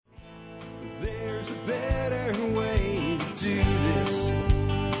There's a better way to do this.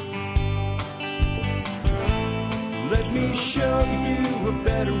 Let me show you a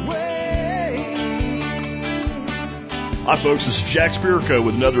better way. Hi, folks. This is Jack Spirko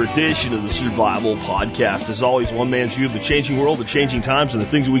with another edition of the Survival Podcast. As always, one man's view of the changing world, the changing times, and the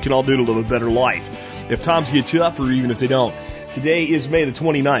things that we can all do to live a better life. If times get tough, or even if they don't. Today is May the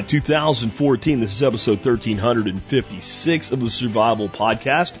 29th, 2014. This is episode 1356 of the Survival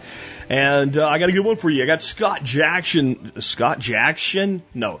Podcast. And I got a good one for you. I got Scott Jackson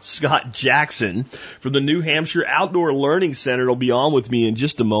from the New Hampshire Outdoor Learning Center. Will be on with me in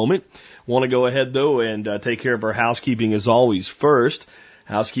just a moment. Want to go ahead, though, and take care of our housekeeping as always first.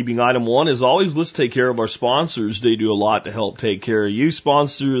 Housekeeping item one, as always, let's take care of our sponsors. They do a lot to help take care of you.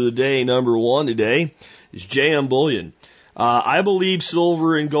 Sponsor of the day, number one today, is JM Bullion. I believe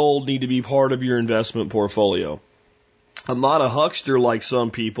silver and gold need to be part of your investment portfolio. I'm not a huckster like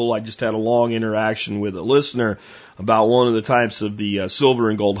some people. I just had a long interaction with a listener about one of the types of the silver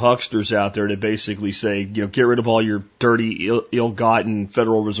and gold hucksters out there that basically say, you know, get rid of all your dirty, ill-gotten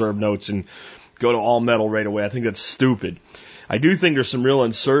Federal Reserve notes and go to all metal right away. I think that's stupid. I do think there's some real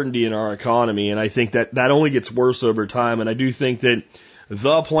uncertainty in our economy, and I think that only gets worse over time. And I do think that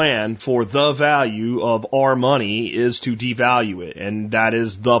the plan for the value of our money is to devalue it, and that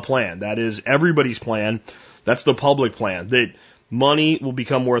is the plan. That is everybody's plan. That's the public plan, that money will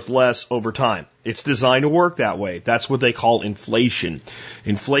become worth less over time. It's designed to work that way. That's what they call inflation.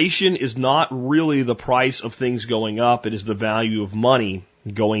 Inflation is not really the price of things going up. It is the value of money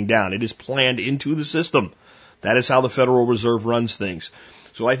going down. It is planned into the system. That is how the Federal Reserve runs things.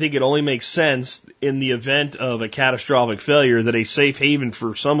 So I think it only makes sense in the event of a catastrophic failure that a safe haven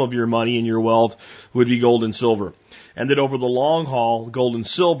for some of your money and your wealth would be gold and silver. And that over the long haul, gold and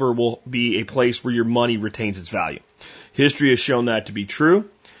silver will be a place where your money retains its value. History has shown that to be true.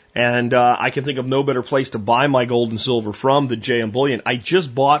 And I can think of no better place to buy my gold and silver from than JM Bullion. I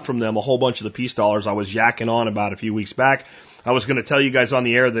just bought from them a whole bunch of the peace dollars I was yakking on about a few weeks back. I was going to tell you guys on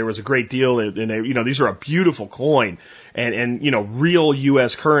the air there was a great deal, and you know, these are a beautiful coin and you know, real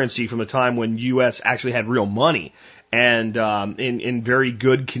U.S. currency from the time when U.S. actually had real money, and in very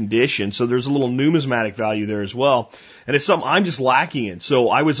good condition. So there's a little numismatic value there as well, and it's something I'm just lacking in. So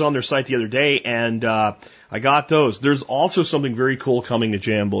I was on their site the other day, and I got those. There's also something very cool coming to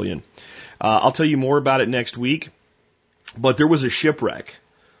JM Bullion. I'll tell you more about it next week, but there was a shipwreck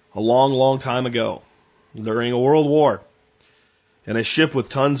a long, long time ago during a world war. And a ship with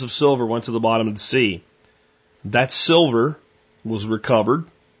tons of silver went to the bottom of the sea. That silver was recovered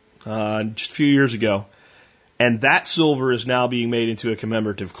just a few years ago. And that silver is now being made into a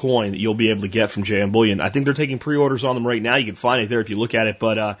commemorative coin that you'll be able to get from JM Bullion. I think they're taking pre-orders on them right now. You can find it there if you look at it.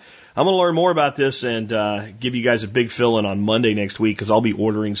 But I'm going to learn more about this and give you guys a big fill-in on Monday next week, because I'll be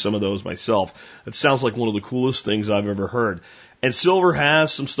ordering some of those myself. It sounds like one of the coolest things I've ever heard. And silver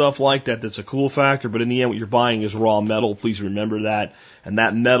has some stuff like that that's a cool factor, but in the end what you're buying is raw metal. Please remember that. And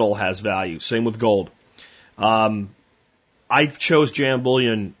that metal has value. Same with gold. I chose JM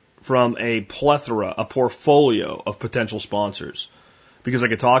Bullion from a plethora, a portfolio of potential sponsors, because I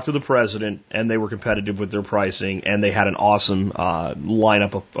could talk to the president and they were competitive with their pricing and they had an awesome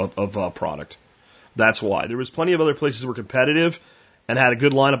lineup of product. That's why. There was plenty of other places that were competitive and had a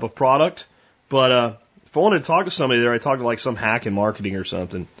good lineup of product, but if I wanted to talk to somebody there, I talk to like some hack in marketing or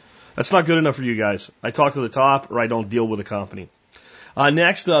something. That's not good enough for you guys. I talk to the top, or I don't deal with a company.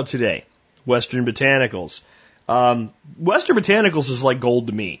 Next up today, Western Botanicals. Western Botanicals is like gold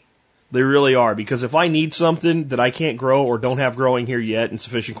to me. They really are, because if I need something that I can't grow or don't have growing here yet in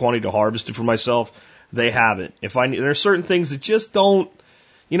sufficient quantity to harvest it for myself, they have it. There are certain things that just don't,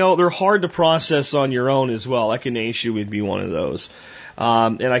 you know, they're hard to process on your own as well. Echinacea would be one of those.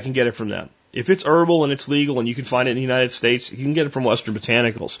 And I can get it from them. If it's herbal and it's legal and you can find it in the United States, you can get it from Western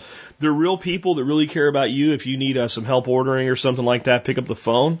Botanicals. They're real people that really care about you. If you need some help ordering or something like that, pick up the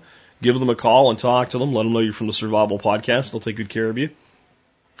phone, give them a call and talk to them. Let them know you're from the Survival Podcast. They'll take good care of you.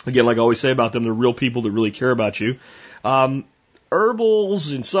 Again, like I always say about them, they're real people that really care about you.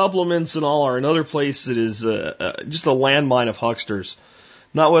 Herbals and supplements and all are another place that is just a landmine of hucksters.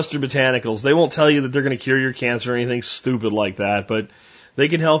 Not Western Botanicals. They won't tell you that they're going to cure your cancer or anything stupid like that, but they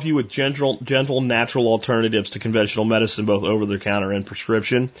can help you with gentle, natural alternatives to conventional medicine, both over-the-counter and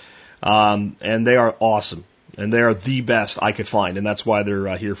prescription. And they are awesome. And they are the best I could find, and that's why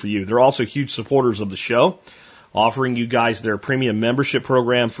they're here for you. They're also huge supporters of the show. offering you guys their premium membership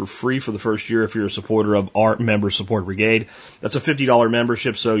program for free for the first year if you're a supporter of our Member Support Brigade. That's a $50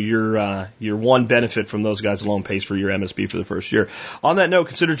 membership, so your one benefit from those guys alone pays for your MSB for the first year. On that note,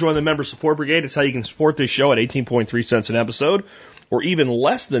 consider joining the Member Support Brigade. It's how you can support this show at 18.3 cents an episode, or even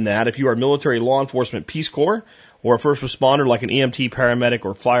less than that if you are military, law enforcement, Peace Corps, or a first responder like an EMT, paramedic,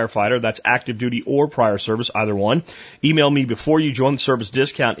 or firefighter. That's active duty or prior service, either one. Email me before you join the service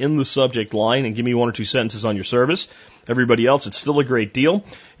discount in the subject line and give me 1 or 2 sentences on your service. Everybody else, it's still a great deal.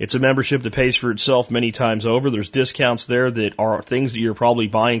 It's a membership that pays for itself many times over. There's discounts there that are things that you're probably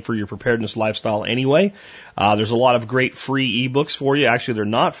buying for your preparedness lifestyle anyway. There's a lot of great free ebooks for you. Actually, they're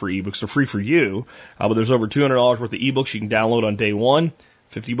not free ebooks. They're free for you. But there's over $200 worth of ebooks you can download on day one.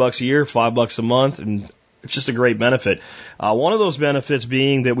 $50 a year, $5 a month, and it's just a great benefit. One of those benefits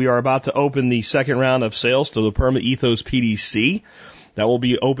being that we are about to open the second round of sales to the Perma Ethos PDC. That will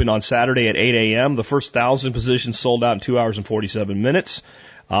be open on Saturday at 8 a.m. The first 1,000 positions sold out in 2 hours and 47 minutes.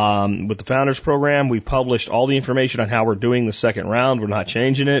 With the Founders Program, we've published all the information on how we're doing the second round. We're not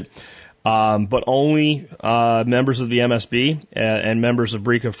changing it. But only members of the MSB and members of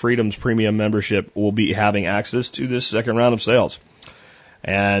Break of Freedom's premium membership will be having access to this second round of sales.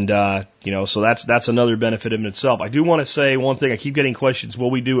 And, so that's another benefit in itself. I do want to say one thing. I keep getting questions.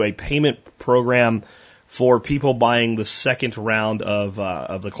 Will we do a payment program for people buying the second round of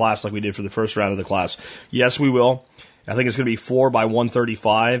the class like we did for the first round of the class? Yes, we will. I think it's going to be 4 by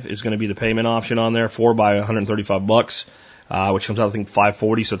 $135 is going to be the payment option on there. 4 by $135, which comes out, I think,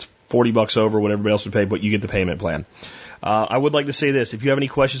 $540. So it's $40 over what everybody else would pay, but you get the payment plan. I would like to say this. If you have any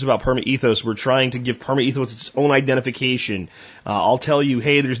questions about Perma Ethos, we're trying to give Perma Ethos its own identification. I'll tell you,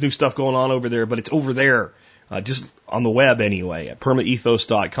 hey, there's new stuff going on over there, but it's over there, just on the web anyway, at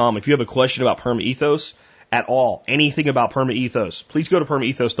permaethos.com. If you have a question about Perma Ethos at all, anything about Perma Ethos, please go to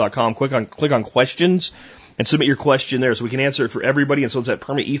permaethos.com, click on questions, and submit your question there so we can answer it for everybody. And so it's at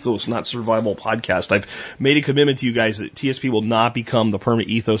Perma Ethos, not Survival Podcast. I've made a commitment to you guys that TSP will not become the Perma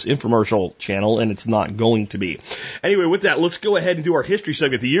Ethos infomercial channel, and it's not going to be. Anyway, with that, let's go ahead and do our history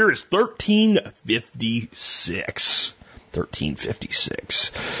segment. The year is 1356.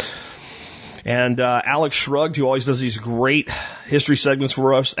 1356. And Alex Shrugged, who always does these great history segments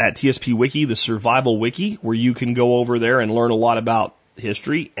for us at TSP Wiki, the Survival Wiki, where you can go over there and learn a lot about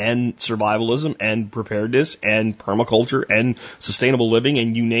history and survivalism and preparedness and permaculture and sustainable living,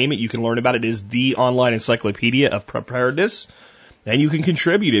 and you name it, you can learn about it. It is the online encyclopedia of preparedness, and you can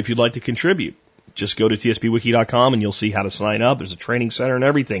contribute if you'd like to contribute. Just go to tspwiki.com and you'll see how to sign up. There's a training center and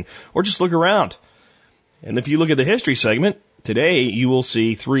everything, or just look around. And if you look at the history segment, today you will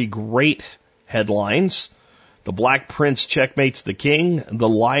see 3 great headlines. The Black Prince checkmates the king, the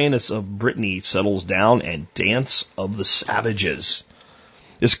Lioness of Brittany settles down, and Dance of the Savages.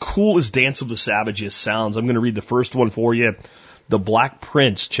 As cool as Dance of the Savages sounds, I'm going to read the first one for you. The Black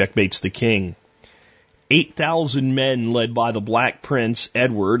Prince checkmates the king. 8,000 men led by the Black Prince,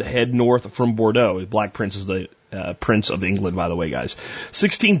 Edward, head north from Bordeaux. The Black Prince is the Prince of England, by the way, guys.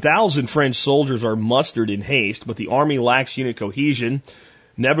 16,000 French soldiers are mustered in haste, but the army lacks unit cohesion.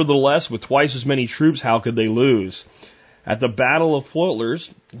 Nevertheless, with twice as many troops, how could they lose? At the Battle of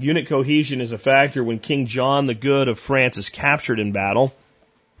Poitiers, unit cohesion is a factor when King John the Good of France is captured in battle.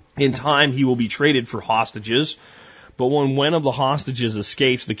 In time, he will be traded for hostages, but when one of the hostages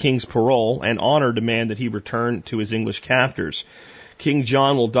escapes, the king's parole and honor demand that he return to his English captors. King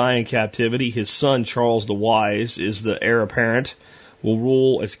John will die in captivity. His son, Charles the Wise, is the heir apparent, will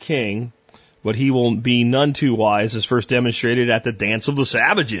rule as king, but he will be none too wise, as first demonstrated at the Dance of the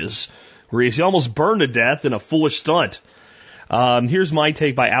Savages, where he's almost burned to death in a foolish stunt. Here's my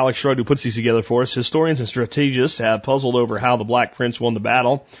take by Alex Shrugged, who puts these together for us. Historians and strategists have puzzled over how the Black Prince won the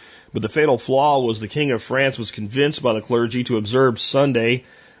battle, but the fatal flaw was the King of France was convinced by the clergy to observe Sunday,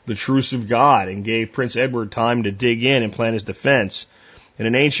 the truce of God, and gave Prince Edward time to dig in and plan his defense. In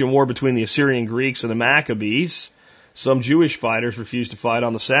an ancient war between the Assyrian Greeks and the Maccabees, some Jewish fighters refused to fight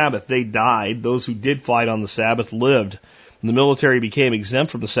on the Sabbath. They died. Those who did fight on the Sabbath lived. And the military became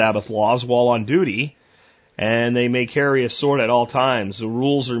exempt from the Sabbath laws while on duty, and they may carry a sword at all times. The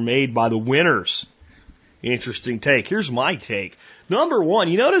rules are made by the winners. Interesting take. Here's my take. Number one,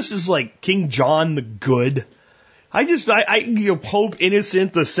 you notice this is like King John the Good. Pope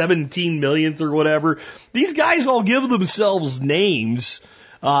Innocent the 17 millionth or whatever. These guys all give themselves names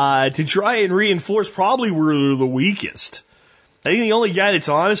to try and reinforce probably we're the weakest. I think the only guy that's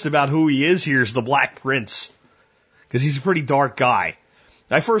honest about who he is here is the Black Prince, because he's a pretty dark guy.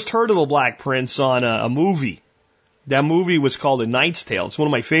 I first heard of the Black Prince on a movie That movie was called A Knight's Tale. It's one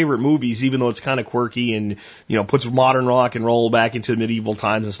of my favorite movies, even though it's kind of quirky and, puts modern rock and roll back into medieval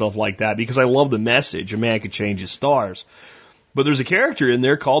times and stuff like that, because I love the message. A man could change his stars. But there's a character in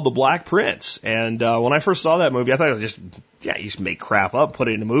there called the Black Prince. And when I first saw that movie, I thought it was you just make crap up, put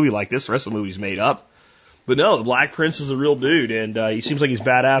it in a movie like this. The rest of the movie's made up. But no, the Black Prince is a real dude, and he seems like he's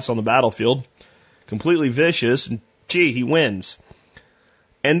badass on the battlefield. Completely vicious, and gee, he wins.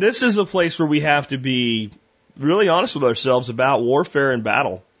 And this is a place where we have to be really honest with ourselves about warfare and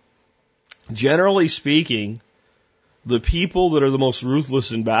battle. Generally speaking, the people that are the most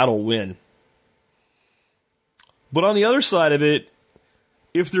ruthless in battle win. But on the other side of it,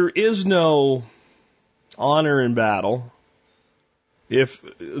 if there is no honor in battle, if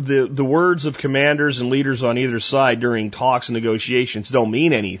the words of commanders and leaders on either side during talks and negotiations don't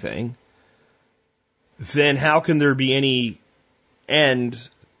mean anything, then how can there be any end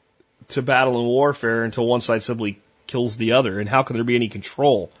to battle and warfare until one side simply kills the other? And how can there be any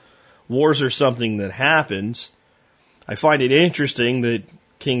control? Wars are something that happens. I find it interesting that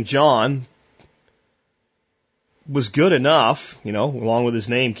King John was good enough, along with his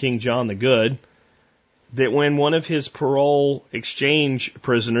name, King John the Good, that when one of his parole exchange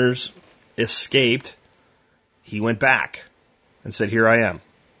prisoners escaped, he went back and said, "Here I am."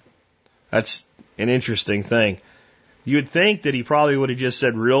 That's an interesting thing. You would think that he probably would have just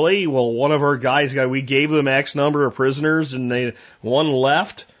said, "Really? Well, one of our guys, we gave them X number of prisoners and one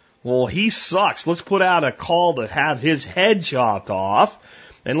left. Well, he sucks. Let's put out a call to have his head chopped off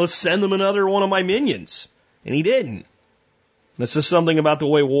and let's send them another one of my minions." And he didn't. That's just something about the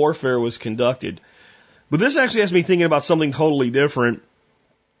way warfare was conducted. But this actually has me thinking about something totally different.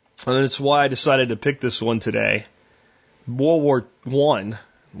 And that's why I decided to pick this one today. World War I,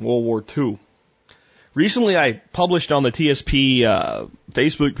 World War II. Recently, I published on the TSP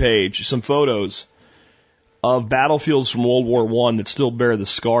Facebook page some photos of battlefields from World War I that still bear the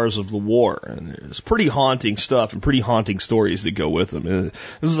scars of the war. And it's pretty haunting stuff and pretty haunting stories that go with them. And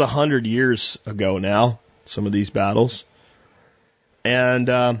this is 100 years ago now, some of these battles.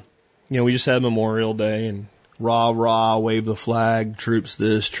 And, we just had Memorial Day and rah, rah, wave the flag, troops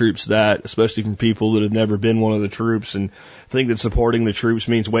this, troops that, especially from people that have never been one of the troops and think that supporting the troops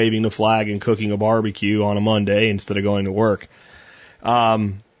means waving the flag and cooking a barbecue on a Monday instead of going to work.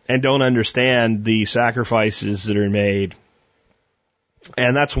 And don't understand the sacrifices that are made.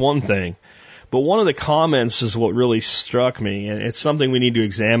 And that's one thing. But one of the comments is what really struck me, and it's something we need to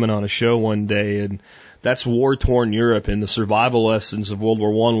examine on a show one day, and that's war-torn Europe and the survival lessons of World War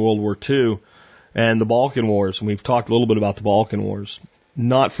I, World War II, and the Balkan Wars. And we've talked a little bit about the Balkan Wars,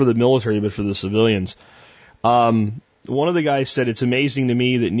 not for the military, but for the civilians. One of the guys said, "It's amazing to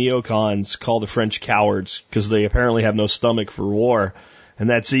me that neocons call the French cowards because they apparently have no stomach for war." And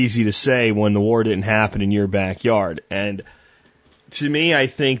that's easy to say when the war didn't happen in your backyard. And to me, I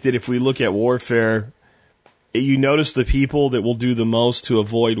think that if we look at warfare, you notice the people that will do the most to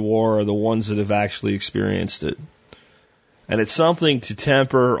avoid war are the ones that have actually experienced it. And it's something to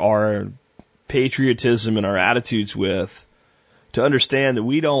temper our patriotism and our attitudes with, to understand that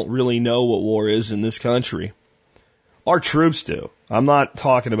we don't really know what war is in this country. Our troops do. I'm not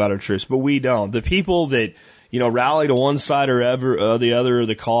talking about our troops, but we don't. The people that rally to one side or the other of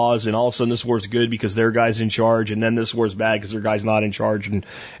the cause, and all of a sudden this war's good because their guy's in charge, and then this war's bad because their guy's not in charge,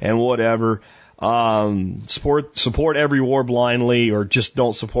 and whatever. Support every war blindly, or just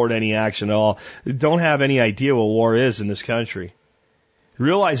don't support any action at all. Don't have any idea what war is in this country.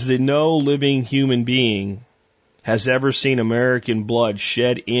 Realize that no living human being has ever seen American blood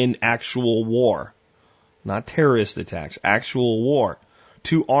shed in actual war. Not terrorist attacks, actual war.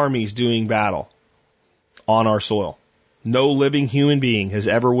 2 armies doing battle on our soil. No living human being has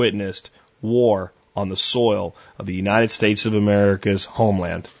ever witnessed war on the soil of the United States of America's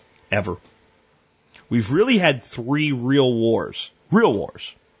homeland. Ever. We've really had 3 real wars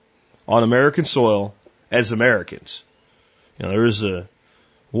on American soil as Americans. There was a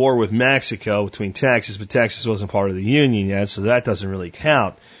war with Mexico between Texas, but Texas wasn't part of the Union yet, so that doesn't really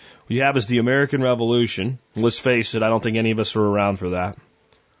count. What you have is the American Revolution. Let's face it, I don't think any of us were around for that.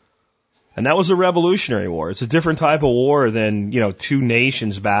 And that was a revolutionary war. It's a different type of war than, 2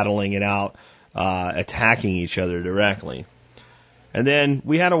 nations battling it out, attacking each other directly. And then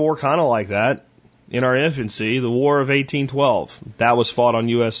we had a war kind of like that in our infancy, the War of 1812. That was fought on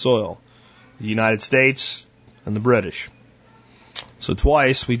U.S. soil. The United States and the British. So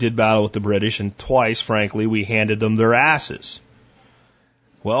twice we did battle with the British, and twice, frankly, we handed them their asses.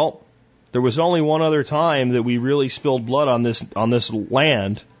 Well, there was only one other time that we really spilled blood on this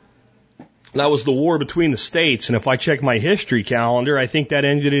land. That was the war between the states, and if I check my history calendar, I think that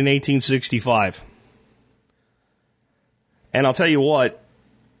ended in 1865. And I'll tell you what,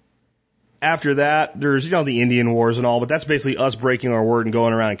 after that, there's, the Indian Wars and all, but that's basically us breaking our word and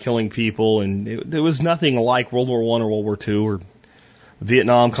going around and killing people. And there was nothing like World War I or World War II or the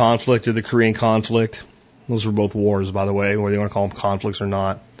Vietnam conflict or the Korean conflict. Those were both wars, by the way, whether you want to call them conflicts or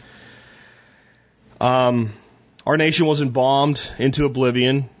not. Our nation wasn't bombed into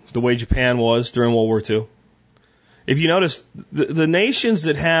oblivion the way Japan was during World War II. If you notice, the nations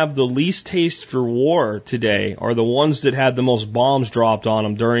that have the least taste for war today are the ones that had the most bombs dropped on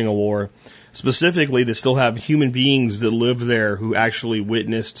them during a war, specifically that still have human beings that live there who actually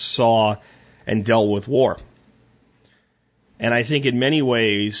witnessed, saw, and dealt with war. And I think in many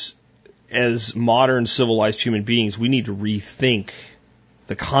ways, as modern civilized human beings, we need to rethink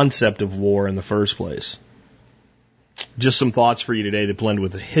the concept of war in the first place. Just some thoughts for you today that blend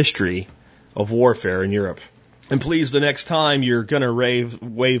with the history of warfare in Europe. And please, the next time you're going to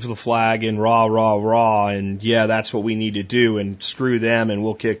wave the flag and rah, rah, rah, and yeah, that's what we need to do, and screw them and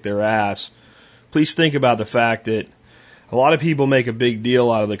we'll kick their ass. Please think about the fact that a lot of people make a big deal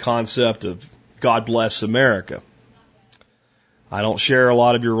out of the concept of God bless America. I don't share a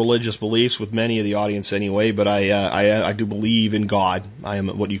lot of your religious beliefs with many of the audience anyway, but I do believe in God. I am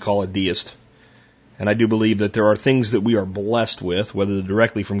what you call a deist. And I do believe that there are things that we are blessed with, whether they're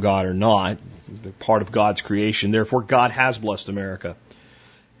directly from God or not. They're part of God's creation. Therefore, God has blessed America.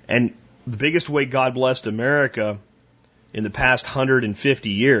 And the biggest way God blessed America in the past 150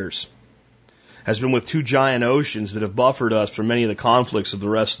 years has been with two giant oceans that have buffered us from many of the conflicts of the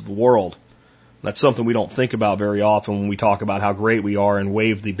rest of the world. That's something we don't think about very often when we talk about how great we are and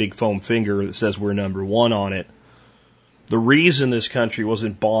wave the big foam finger that says we're number one on it. The reason this country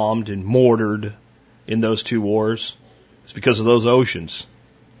wasn't bombed and mortared in those two wars is because of those oceans,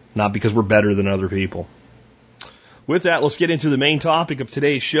 not because we're better than other people. With that, let's get into the main topic of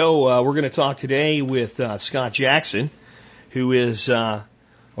today's show. We're going to talk today with Scott Jackson, who is a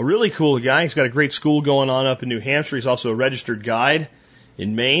really cool guy. He's got a great school going on up in New Hampshire. He's also a registered guide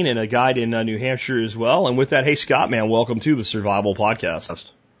in Maine and a guide in New Hampshire as well. And with that, hey, Scott, man, welcome to the Survival Podcast.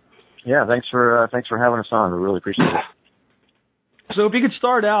 Yeah, thanks for having us on. We really appreciate it. So if you could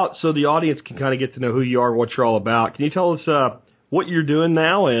start out so the audience can kind of get to know who you are and what you're all about, can you tell us what you're doing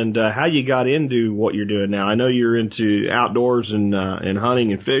now and how you got into what you're doing now? I know you're into outdoors and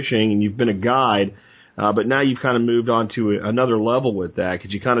hunting and fishing, and you've been a guide, but now you've kind of moved on to another level with that.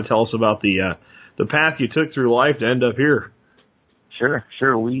 Could you kind of tell us about the path you took through life to end up here?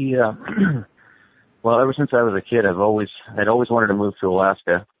 Sure. We well, ever since I was a kid, I'd always wanted to move to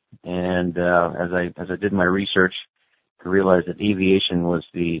Alaska, and as I did my research, I realized that aviation was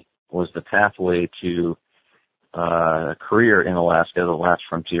the pathway to a career in Alaska, the last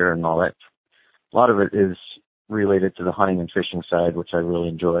frontier, and all that. A lot of it is related to the hunting and fishing side, which I really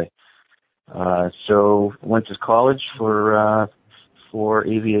enjoy. So went to college for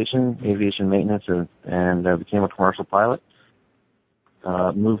aviation maintenance, and became a commercial pilot.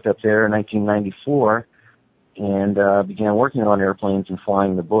 Moved up there in 1994 and began working on airplanes and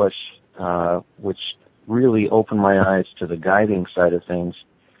flying the bush, which really opened my eyes to the guiding side of things,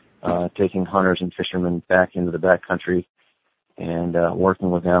 taking hunters and fishermen back into the backcountry and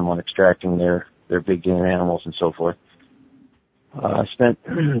working with them on extracting their big game animals and so forth. I spent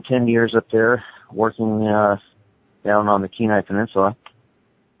 10 years up there working down on the Kenai Peninsula.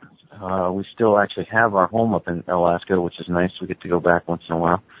 We still actually have our home up in Alaska, which is nice. We get to go back once in a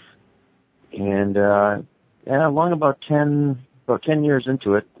while. And along about 10 years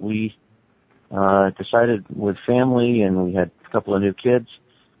into it, we decided with family, and we had a couple of new kids,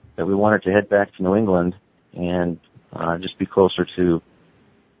 that we wanted to head back to New England and just be closer to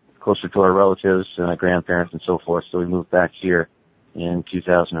our relatives, grandparents, and so forth. So we moved back here in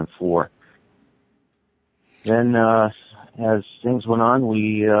 2004. Then, as things went on,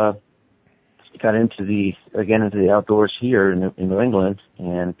 we got into the outdoors here in New England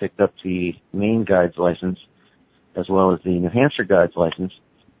and picked up the Maine guide's license as well as the New Hampshire guide's license.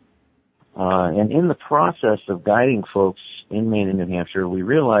 And in the process of guiding folks in Maine and New Hampshire, we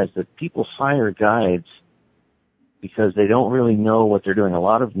realized that people hire guides because they don't really know what they're doing. A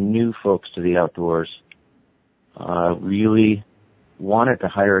lot of new folks to the outdoors really wanted to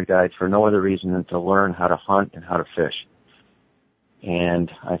hire a guide for no other reason than to learn how to hunt and how to fish. And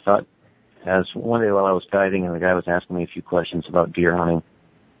I thought, as one day while I was guiding and the guy was asking me a few questions about deer hunting,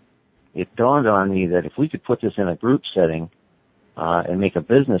 it dawned on me that if we could put this in a group setting and make a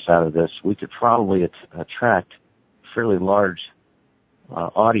business out of this, we could probably attract a fairly large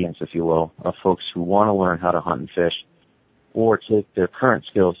audience, if you will, of folks who want to learn how to hunt and fish or take their current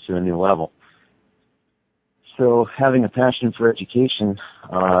skills to a new level. So having a passion for education,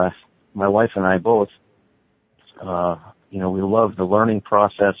 my wife and I both we love the learning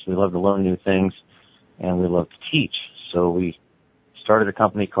process, we love to learn new things, and we love to teach. So we started a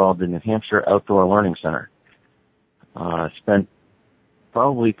company called the New Hampshire Outdoor Learning Center. Spent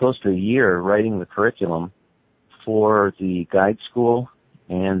probably close to a year writing the curriculum for the guide school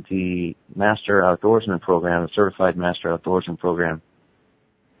and the Master Outdoorsman program, the Certified Master Outdoorsman program.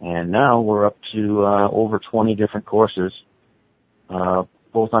 And now we're up to over 20 different courses,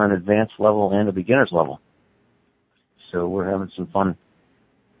 both on an advanced level and a beginner's level. So we're having some fun.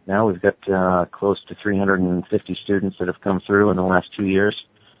 Now we've got close to 350 students that have come through in the last 2 years,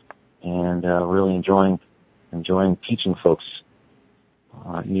 and really enjoying teaching folks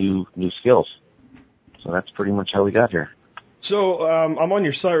new skills. So that's pretty much how we got here. So I'm on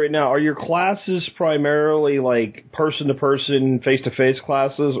your site right now. Are your classes primarily like person-to-person, face-to-face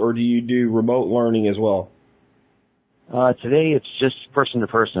classes, or do you do remote learning as well? Today it's just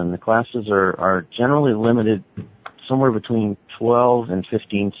person-to-person. The classes are generally limited somewhere between 12 and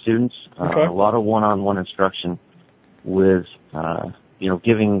 15 students. Okay. A lot of one-on-one instruction with,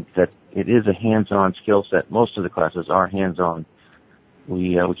 giving that it is a hands-on skill set. Most of the classes are hands-on.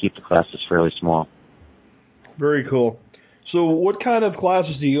 We keep the classes fairly small. Very cool. So what kind of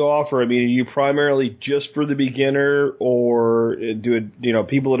classes do you offer? I mean, are you primarily just for the beginner, or do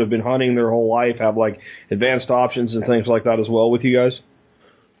people that have been hunting their whole life have like advanced options and things like that as well with you guys?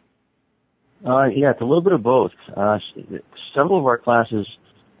 Yeah, it's a little bit of both. Several of our classes,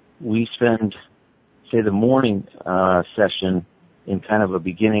 we spend, say, the morning session in kind of a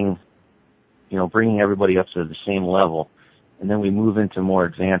beginning, bringing everybody up to the same level, and then we move into more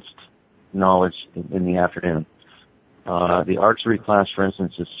advanced knowledge in the afternoon. The archery class, for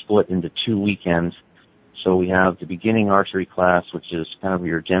instance, is split into 2 weekends. So we have the beginning archery class, which is kind of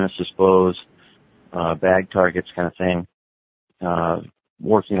your Genesis bows, bag targets kind of thing,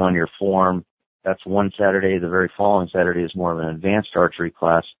 working on your form. That's one Saturday. The very following Saturday is more of an advanced archery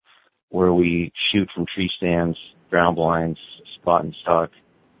class where we shoot from tree stands, ground blinds, spot and stock,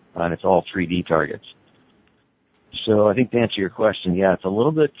 and it's all 3D targets. So I think to answer your question, yeah, it's a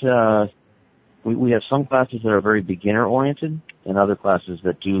little bit, we have some classes that are very beginner-oriented and other classes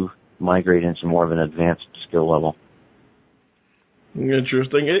that do migrate into more of an advanced skill level.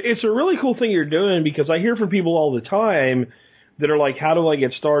 Interesting. It's a really cool thing you're doing, because I hear from people all the time that are like, how do I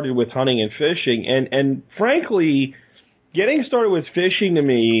get started with hunting and fishing? And frankly, getting started with fishing to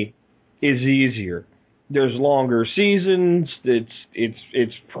me is easier. There's longer seasons.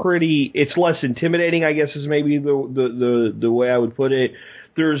 It's less intimidating, I guess, is maybe the way I would put it.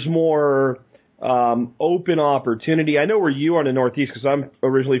 There's more open opportunity. I know where you are in the Northeast, because I'm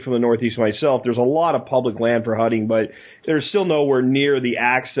originally from the Northeast myself. There's a lot of public land for hunting, but there's still nowhere near the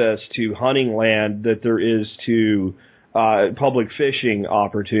access to hunting land that there is to public fishing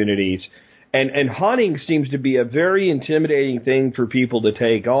opportunities. And hunting seems to be a very intimidating thing for people to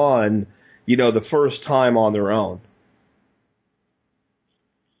take on, the first time on their own.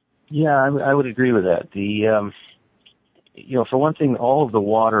 Yeah, I would agree with that. For one thing, all of the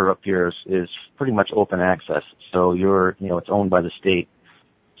water up here is pretty much open access. So it's owned by the state.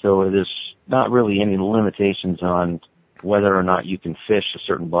 So there's not really any limitations on whether or not you can fish a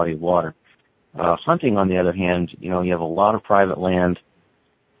certain body of water. Hunting, on the other hand, you have a lot of private land,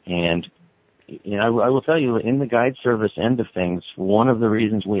 and I will tell you, in the guide service end of things, one of the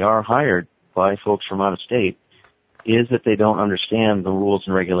reasons we are hired by folks from out of state is that they don't understand the rules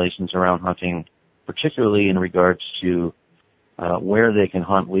and regulations around hunting, particularly in regards to where they can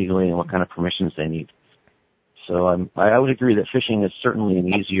hunt legally and what kind of permissions they need. So I would agree that fishing is certainly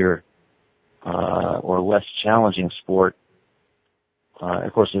an easier or less challenging sport.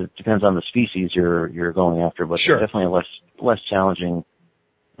 Of course, it depends on the species you're going after, but sure, definitely less challenging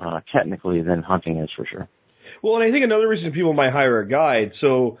technically than hunting is, for sure. Well, and I think another reason people might hire a guide,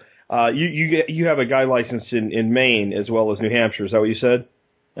 so you have a guide license in Maine as well as New Hampshire, is that what you said?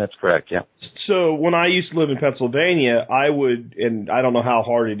 That's correct, yeah. So when I used to live in Pennsylvania, I would, and I don't know how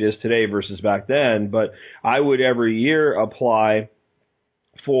hard it is today versus back then, but I would every year apply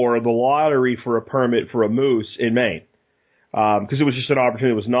for the lottery for a permit for a moose in Maine, because it was just an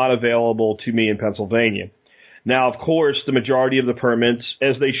opportunity that was not available to me in Pennsylvania. Now, of course, the majority of the permits,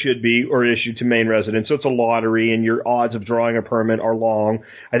 as they should be, are issued to Maine residents, so it's a lottery, and your odds of drawing a permit are long.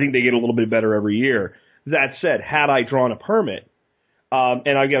 I think they get a little bit better every year. That said, had I drawn a permit,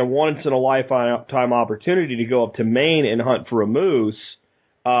 and I get a once-in-a-lifetime opportunity to go up to Maine and hunt for a moose,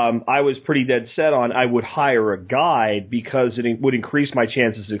 I was pretty dead set on I would hire a guide because it would increase my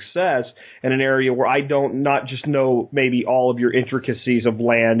chance of success in an area where I don't not just know maybe all of your intricacies of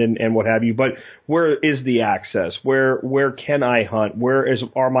land and what have you, but where is the access? Where can I hunt?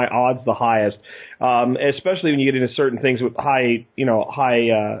 Are my odds the highest? Especially when you get into certain things with high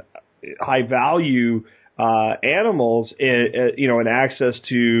value animals, and access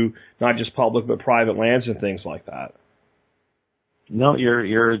to not just public but private lands and things like that. No,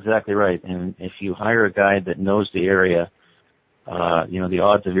 you're exactly right. And if you hire a guide that knows the area, the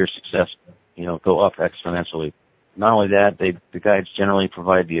odds of your success, go up exponentially. Not only that, the guides generally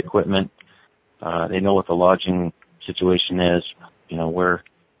provide the equipment. They know what the lodging situation is. Where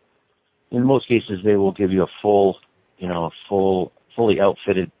in most cases they will give you a fully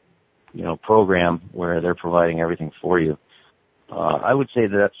outfitted, program where they're providing everything for you. I would say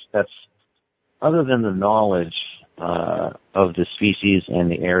that's other than the knowledge of the species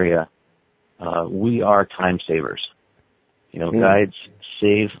and the area, we are time savers. Guides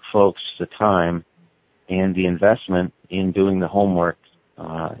save folks the time and the investment in doing the homework,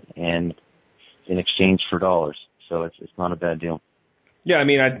 and in exchange for dollars. So it's not a bad deal. Yeah,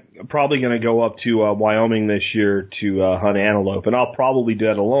 I'm probably going to go up to Wyoming this year to hunt antelope, and I'll probably do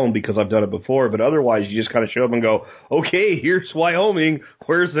that alone because I've done it before. But otherwise, you just kind of show up and go, okay, here's Wyoming.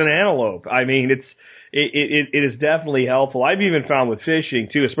 Where's an antelope? It is definitely helpful. I've even found with fishing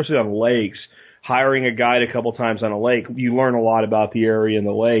too, especially on lakes, hiring a guide a couple times on a lake, you learn a lot about the area and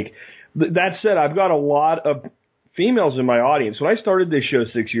the lake. That said, I've got a lot of females in my audience. When I started this show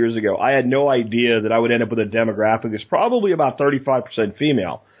 6 years ago, I had no idea that I would end up with a demographic that's probably about 35%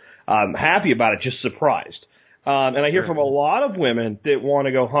 female. I'm happy about it, just surprised. And I hear from a lot of women that want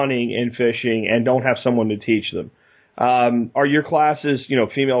to go hunting and fishing and don't have someone to teach them. Are your classes,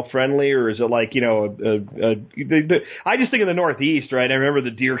 female friendly, or is it like, I just think of the Northeast, right? I remember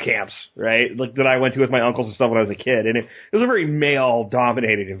the deer camps, right? Like that I went to with my uncles and stuff when I was a kid, and it was a very male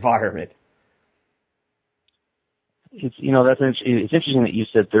dominated environment. It's interesting that you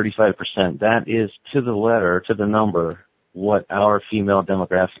said 35%. That is to the letter, to the number, what our female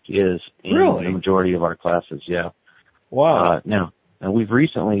demographic is in the majority of our classes. Yeah. Wow. Now we've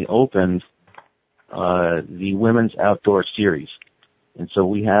recently opened the Women's Outdoor Series. And so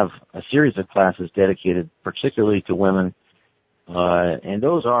we have a series of classes dedicated particularly to women, and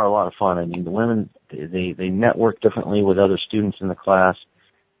those are a lot of fun. The women, they network differently with other students in the class.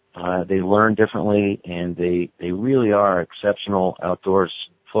 They learn differently, and they really are exceptional outdoors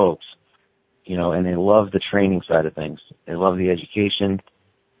folks, and they love the training side of things. They love the education,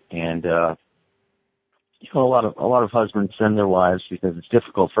 and a lot of husbands send their wives because it's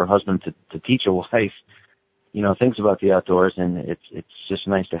difficult for a husband to teach a wife, things about the outdoors, and it's just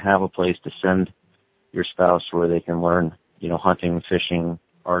nice to have a place to send your spouse where they can learn, hunting, fishing,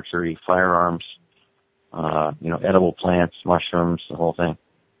 archery, firearms, edible plants, mushrooms, the whole thing.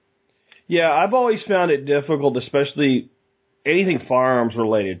 Yeah, I've always found it difficult, especially anything firearms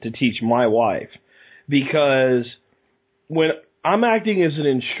related, to teach my wife, because when I'm acting as an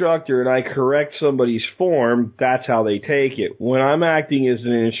instructor and I correct somebody's form, that's how they take it. When I'm acting as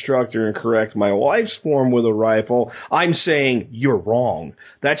an instructor and correct my wife's form with a rifle, I'm saying, you're wrong.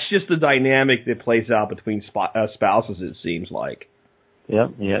 That's just the dynamic that plays out between spouses, it seems like.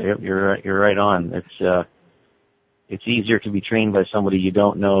 Yep, you're right on. It's easier to be trained by somebody you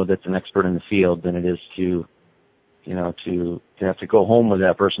don't know that's an expert in the field than it is to have to go home with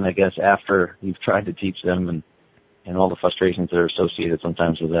that person, I guess, after you've tried to teach them and all the frustrations that are associated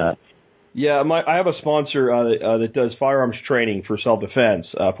sometimes with that. Yeah, I have a sponsor that does firearms training for self-defense,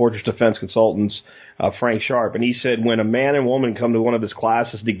 Fortress Defense Consultants, Frank Sharp, and he said when a man and woman come to one of his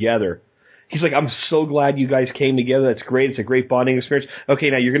classes together, he's like, I'm so glad you guys came together. That's great. It's a great bonding experience. Okay,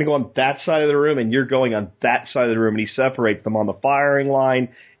 now you're going to go on that side of the room, and you're going on that side of the room, and he separates them on the firing line,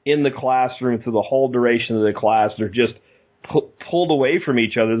 in the classroom, through the whole duration of the class. They're just pulled away from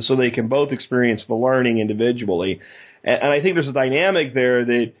each other so they can both experience the learning individually. And I think there's a dynamic there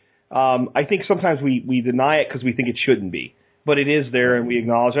that I think sometimes we deny it because we think it shouldn't be. But it is there, and we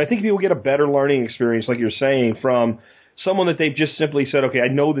acknowledge it. I think people get a better learning experience, like you're saying, from someone that they've just simply said, okay,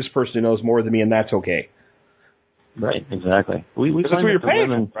 I know this person knows more than me, and that's okay. Right, exactly. We that's what you're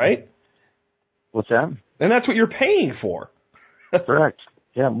paying for, right? What's that? And that's what you're paying for. Correct.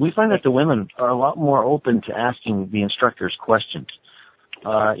 Yeah, we find that the women are a lot more open to asking the instructors questions. A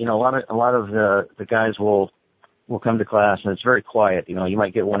lot of the guys will come to class and it's very quiet. You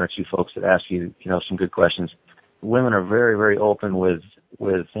might get one or two folks that ask you, some good questions. Women are very, very open with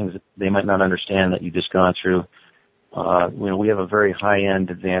things that they might not understand that you've just gone through. We have a very high-end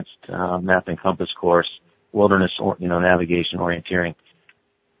advanced map and compass course, wilderness, navigation, orienteering.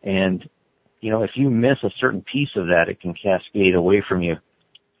 And, if you miss a certain piece of that, it can cascade away from you.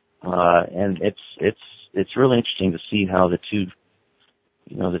 And it's really interesting to see how the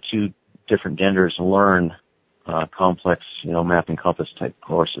two different genders learn, complex, map and compass type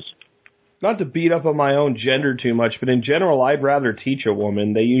courses. Not to beat up on my own gender too much, but in general, I'd rather teach a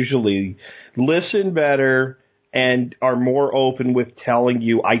woman. They usually listen better and are more open with telling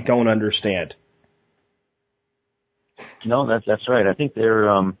you, I don't understand. No, that's right. I think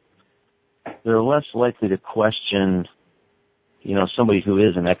they're less likely to question, somebody who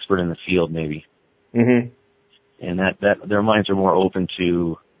is an expert in the field, maybe. Mm-hmm. And that their minds are more open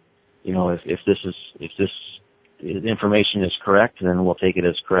to, if this information is correct, then we'll take it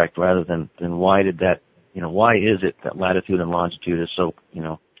as correct, rather than why did that, why is it that latitude and longitude is so,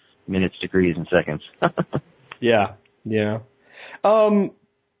 minutes, degrees, and seconds? Yeah.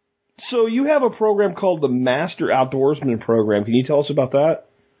 So you have a program called the Master Outdoorsman Program. Can you tell us about that?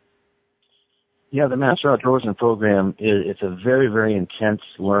 Yeah, the Master Outdoorsman Program it's a very, very intense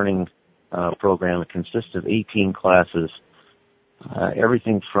learning program. It consists of 18 classes,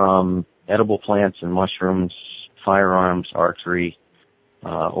 everything from edible plants and mushrooms, firearms, archery,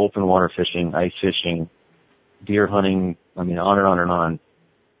 open water fishing, ice fishing, deer hunting, on and on and on.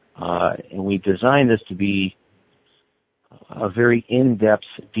 And we designed this to be a very in-depth,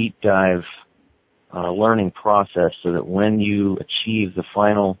 deep dive learning process, so that when you achieve the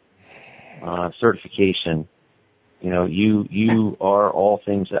final certification, you are all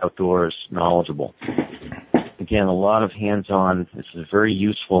things outdoors knowledgeable. Again, a lot of hands-on. This is very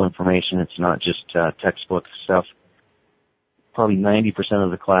useful information. It's not just textbook stuff. Probably 90%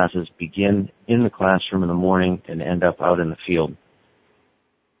 of the classes begin in the classroom in the morning and end up out in the field.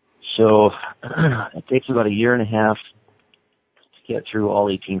 So it takes about a year and a half to get through all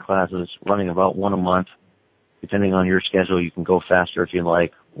 18 classes, running about one a month. Depending on your schedule, you can go faster if you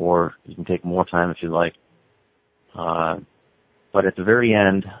like, or you can take more time if you like. But at the very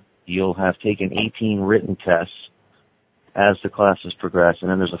end, you'll have taken 18 written tests as the classes progress, and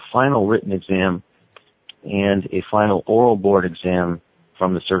then there's a final written exam and a final oral board exam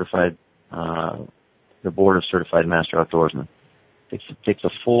from the Board of Certified Master Outdoorsmen. It takes a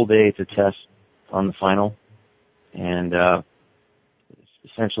full day to test on the final, and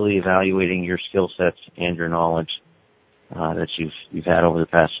essentially evaluating your skill sets and your knowledge that you've had over the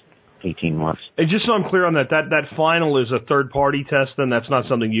past 18 months. And just so I'm clear on that final is a third-party test, then? That's not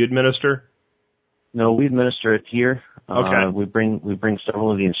something you administer? No, we administer it here. Okay. We bring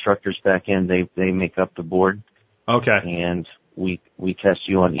several of the instructors back in. They make up the board. Okay. And we test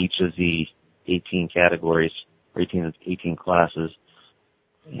you on each of the 18 categories, 18 classes,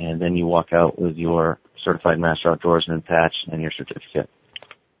 and then you walk out with your Certified Master Outdoorsman patch and your certificate.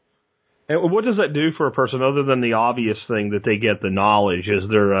 And what does that do for a person, other than the obvious thing that they get the knowledge? Is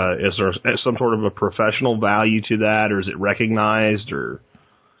there some sort of a professional value to that, or is it recognized? Or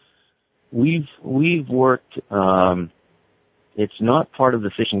we've worked. It's not part of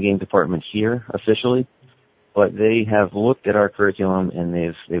the Fish and Game Department here officially, but they have looked at our curriculum and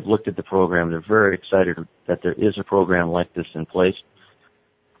they've looked at the program. They're very excited that there is a program like this in place.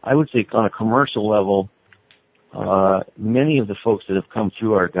 I would say on a commercial level, many of the folks that have come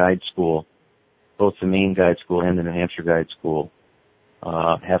through our guide school, both the Maine Guide School and the New Hampshire Guide School,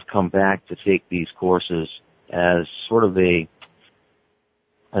 have come back to take these courses as sort of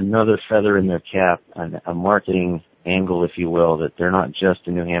another feather in their cap, a marketing angle, if you will, that they're not just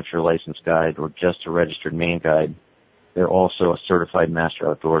a New Hampshire licensed guide or just a registered Maine guide. They're also a certified master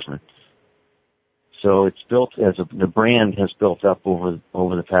outdoorsman. So it's built the brand has built up over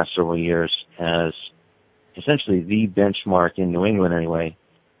the past several years as essentially the benchmark in New England anyway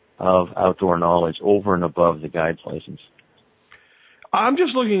of outdoor knowledge over and above the guide's license. I'm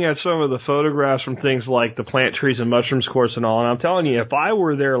just looking at some of the photographs from things like the plant, trees, and mushrooms course and all, and I'm telling you, if I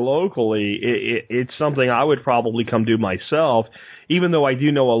were there locally, it's something I would probably come do myself. Even though I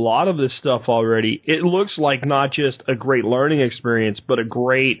do know a lot of this stuff already, it looks like not just a great learning experience, but a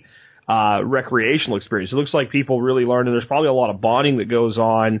great recreational experience. It looks like people really learn, and there's probably a lot of bonding that goes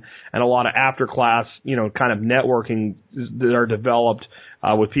on and a lot of after-class, kind of networking that are developed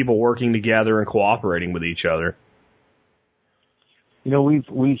with people working together and cooperating with each other.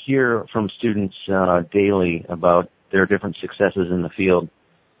 We hear from students daily about their different successes in the field,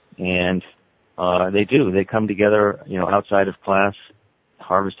 and they do. They come together, outside of class,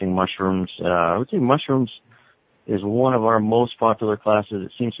 harvesting mushrooms. I would say mushrooms is one of our most popular classes.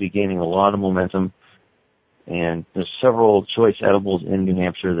 It seems to be gaining a lot of momentum, and there's several choice edibles in New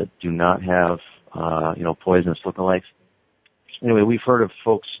Hampshire that do not have, poisonous lookalikes. Anyway, we've heard of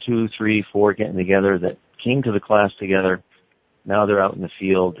folks 2, 3, 4 getting together that came to the class together, now they're out in the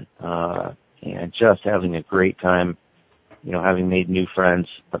field, and just having a great time, having made new friends,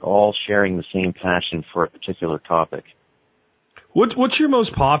 but all sharing the same passion for a particular topic. What's your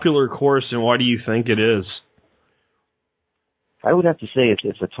most popular course, and why do you think it is? I would have to say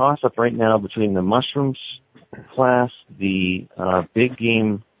it's a toss-up right now between the mushrooms class, the big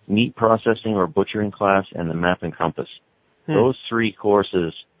game meat processing or butchering class, and the map and compass. Those three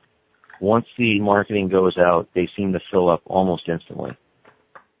courses, once the marketing goes out, they seem to fill up almost instantly.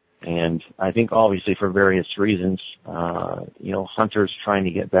 And I think obviously for various reasons, hunters trying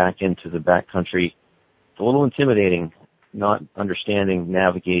to get back into the backcountry, it's a little intimidating, not understanding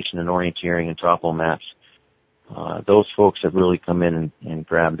navigation and orienteering and topo maps. Those folks have really come in and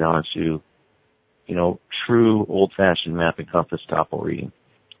grabbed onto, true old-fashioned map and compass topo reading.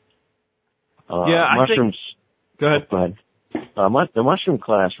 Mushrooms. Go ahead. Go ahead. The mushroom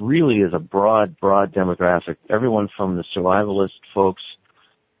class really is a broad demographic. Everyone from the survivalist folks,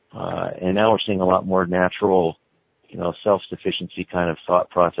 and now we're seeing a lot more natural, self-sufficiency kind of thought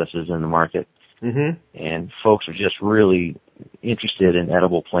processes in the market. Mm-hmm. And folks are just really interested in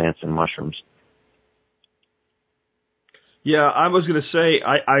edible plants and mushrooms. Yeah, I was going to say,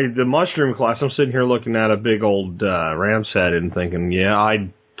 the mushroom class, I'm sitting here looking at a big old ram's head and thinking, yeah,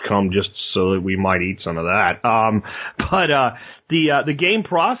 I'd come just so that we might eat some of that. But the game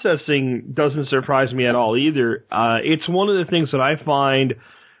processing doesn't surprise me at all either. It's one of the things that I find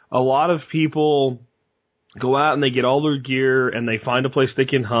a lot of people go out and they get all their gear and they find a place they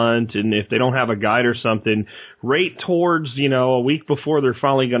can hunt, and if they don't have a guide or something, right towards, a week before they're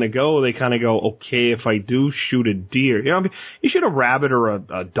finally going to go, they kind of go, okay, if I do shoot a deer, you shoot a rabbit or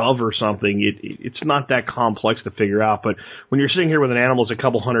a dove or something, it's not that complex to figure out, but when you're sitting here with an animal that's a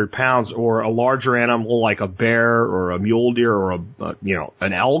couple 100 pounds, or a larger animal like a bear or a mule deer or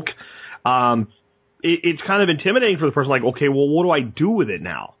an elk, it's kind of intimidating for the person, like, okay, well, what do I do with it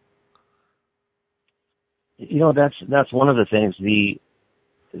now? That's one of the things.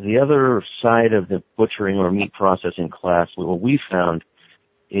 The other side of the butchering or meat processing class, what we found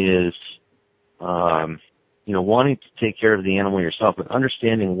is, wanting to take care of the animal yourself, but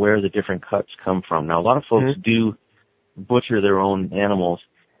understanding where the different cuts come from. Now, a lot of folks do butcher their own animals,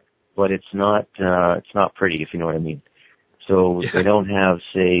 but it's not pretty, if you know what I mean. So they don't have,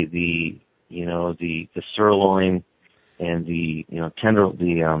 say, the sirloin and the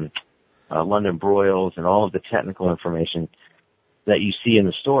London broils and all of the technical information that you see in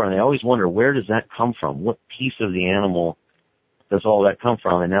the store, and I always wonder, where does that come from? What piece of the animal does all that come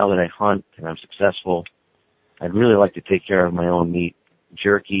from? And now that I hunt and I'm successful, I'd really like to take care of my own meat,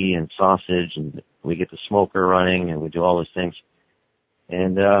 jerky and sausage, and we get the smoker running and we do all those things.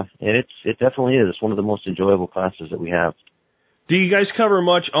 And it definitely is. It's one of the most enjoyable classes that we have. Do you guys cover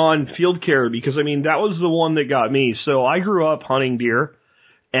much on field care? Because, that was the one that got me. So I grew up hunting deer,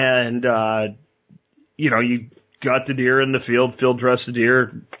 and, you got the deer in the field dress the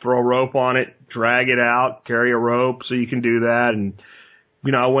deer, throw a rope on it, drag it out, carry a rope so you can do that. And,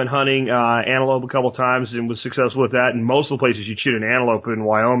 I went hunting antelope a couple times and was successful with that. And most of the places you shoot an antelope in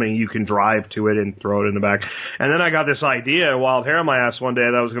Wyoming, you can drive to it and throw it in the back. And then I got this idea, wild hair in my ass one day,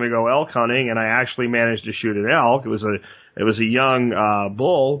 that I was going to go elk hunting, and I actually managed to shoot an elk. It was a young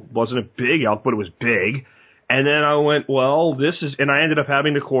bull. Wasn't a big elk, but it was big. And then I went, and I ended up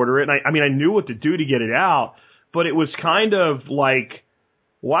having to quarter it. And I knew what to do to get it out, but it was kind of like,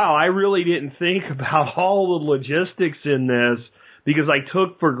 wow, I really didn't think about all the logistics in this, because I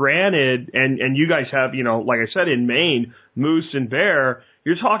took for granted, and you guys have, like I said, in Maine, moose and bear,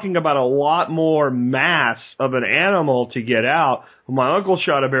 you're talking about a lot more mass of an animal to get out. When my uncle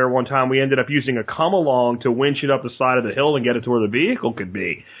shot a bear one time, we ended up using a come-along to winch it up the side of the hill and get it to where the vehicle could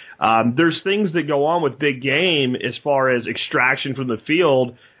be. There's things that go on with big game as far as extraction from the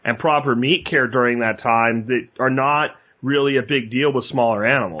field and proper meat care during that time that are not really a big deal with smaller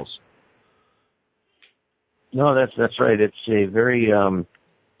animals. No, that's right. It's a very, really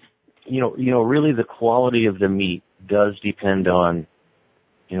the quality of the meat does depend on,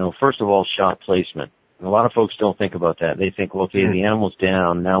 first of all, shot placement. And a lot of folks don't think about that. They think, well, okay, the animal's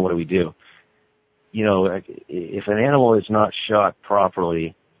down, now what do we do? If an animal is not shot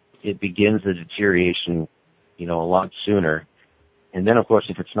properly, it begins the deterioration, a lot sooner. And then, of course,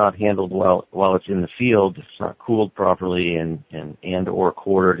 if it's not handled well while it's in the field, if it's not cooled properly and or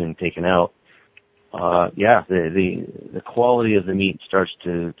quartered and taken out, the quality of the meat starts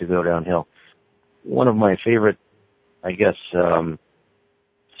to go downhill. One of my favorite,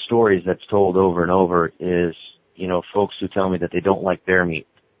 stories that's told over and over is, folks who tell me that they don't like bear meat.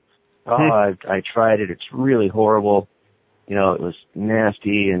 I tried it. It's really horrible. It was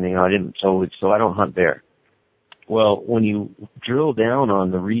nasty, and, I didn't, so I don't hunt bear. Well, when you drill down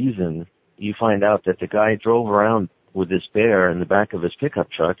on the reason, you find out that the guy drove around with this bear in the back of his pickup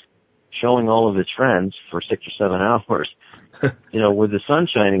truck, showing all of his friends for 6 or 7 hours, with the sun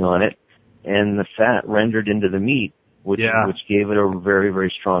shining on it, and the fat rendered into the meat, which gave it a very,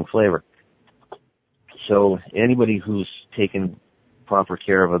 very strong flavor. So anybody who's taken proper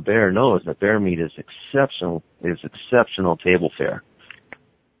care of a bear knows that bear meat is exceptional table fare.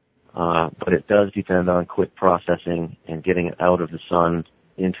 But it does depend on quick processing and getting it out of the sun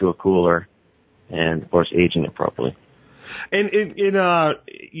into a cooler, and of course aging it properly. And you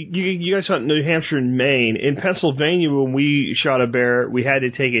guys hunt in New Hampshire and Maine. In Pennsylvania, when we shot a bear, we had to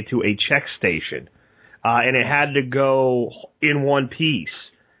take it to a check station, and it had to go in one piece,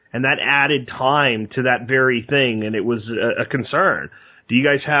 and that added time to that very thing, and it was a concern. Do you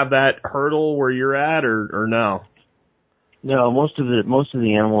guys have that hurdle where you're at, or no? No, most of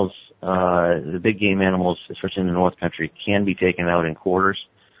the animals, the big game animals, especially in the North Country, can be taken out in quarters.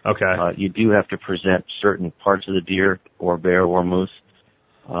 Okay. You do have to present certain parts of the deer or bear or moose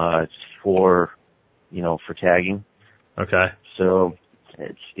for tagging. Okay. So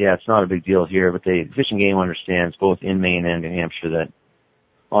it's not a big deal here, but the Fish and Game understands, both in Maine and New Hampshire, that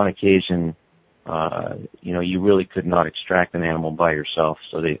on occasion, you really could not extract an animal by yourself,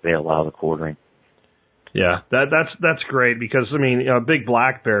 so they allow the quartering. Yeah, that's great, because a big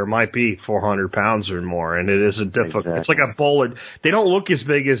black bear might be 400 pounds or more, and it is a difficult. Exactly. It's like a bowl. They don't look as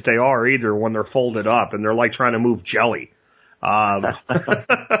big as they are either when they're folded up, and they're like trying to move jelly. Yeah,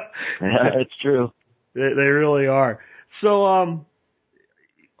 it's true. They really are. So,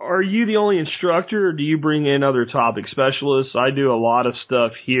 are you the only instructor, or do you bring in other topic specialists? I do a lot of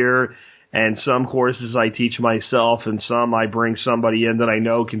stuff here. And some courses I teach myself, and some I bring somebody in that I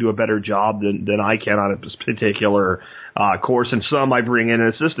know can do a better job than I can on a particular course. And some I bring in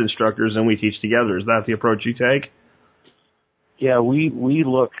assistant instructors, and we teach together. Is that the approach you take? Yeah, we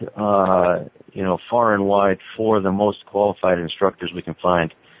look, far and wide for the most qualified instructors we can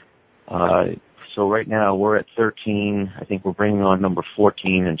find. So right now we're at 13. I think we're bringing on number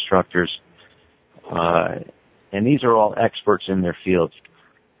 14 instructors. And these are all experts in their fields.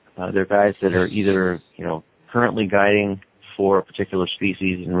 They're guys that are either, currently guiding for a particular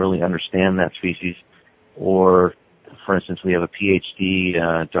species and really understand that species, or, for instance, we have a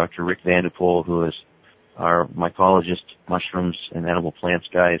PhD, Dr. Rick Vanderpool, who is our mycologist, mushrooms and edible plants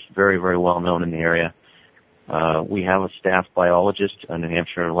guy. Is very, very well known in the area. We have a staff biologist, a New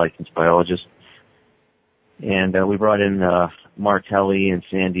Hampshire licensed biologist. And we brought in Martelli and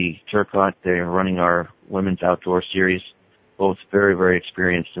Sandy Turcotte. They're running our women's outdoor series. Both very, very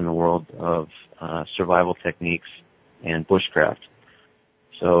experienced in the world of survival techniques and bushcraft.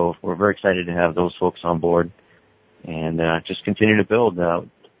 So we're very excited to have those folks on board and just continue to build.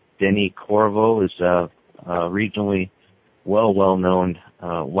 Denny Corvo is a regionally well-known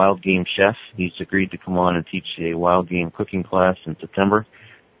wild game chef. He's agreed to come on and teach a wild game cooking class in September.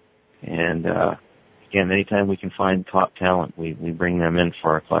 And again, anytime we can find top talent, we bring them in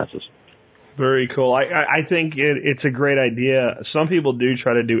for our classes. Very cool. I think it's a great idea. Some people do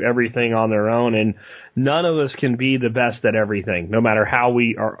try to do everything on their own, and none of us can be the best at everything, no matter how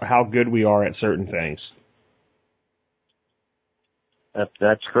good we are at certain things.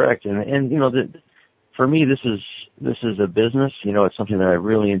 That's correct. And for me, this is a business. It's something that I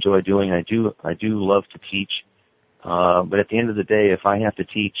really enjoy doing. I do love to teach. But at the end of the day, if I have to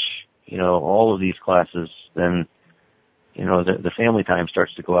teach, all of these classes, then the family time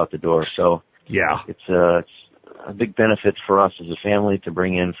starts to go out the door. So yeah, it's a big benefit for us as a family to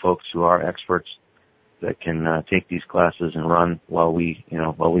bring in folks who are experts that can take these classes and run while we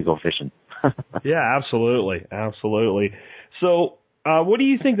go fishing. Yeah, absolutely. So, what do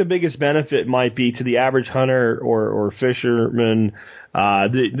you think the biggest benefit might be to the average hunter or fisherman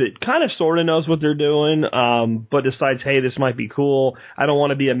that kind of sort of knows what they're doing, but decides, hey, this might be cool. I don't want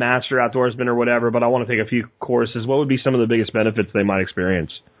to be a master outdoorsman or whatever, but I want to take a few courses. What would be some of the biggest benefits they might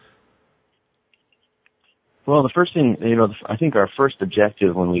experience? Well, the first thing, I think our first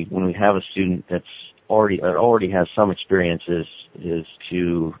objective when we have a student that already has some experience is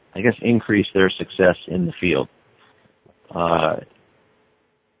to, I guess, increase their success in the field.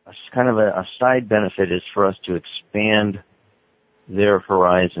 Kind of a side benefit is for us to expand their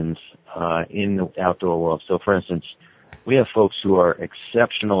horizons in the outdoor world. So, for instance, we have folks who are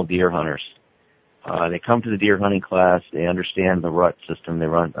exceptional deer hunters. They come to the deer hunting class, they understand the rut system,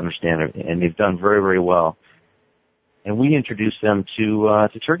 understand it, and they've done very, very well. And we introduce them to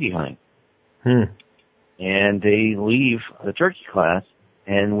turkey hunting. And they leave the turkey class,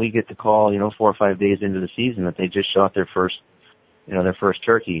 and we get the call, 4 or 5 days into the season that they just shot their first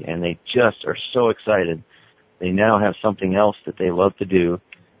turkey, and they just are so excited they now have something else that they love to do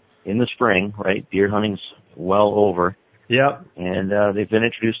in the spring, right? Deer hunting's well over. Yep. And they've been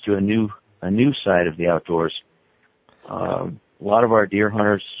introduced to a new side of the outdoors. A lot of our deer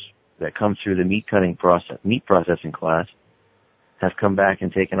hunters that come through the meat processing class have come back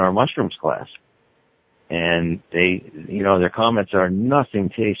and taken our mushrooms class. And their comments are, nothing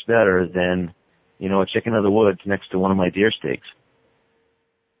tastes better than, a chicken of the woods next to one of my deer steaks.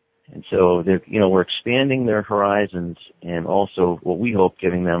 And so we're expanding their horizons and also what we hope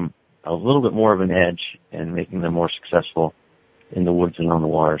giving them a little bit more of an edge and making them more successful in the woods and on the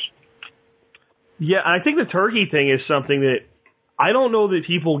waters. Yeah, I think the turkey thing is something that I don't know that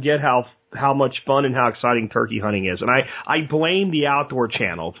people get how much fun and how exciting turkey hunting is. And I blame the Outdoor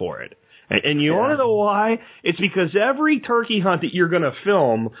Channel for it. And you want to know why? It's because every turkey hunt that you're going to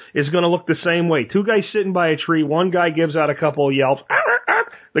film is going to look the same way. Two guys sitting by a tree, one guy gives out a couple of yelps,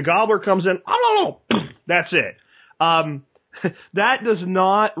 the gobbler comes in, that's it. That does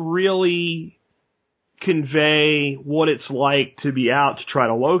not really convey what it's like to be out to try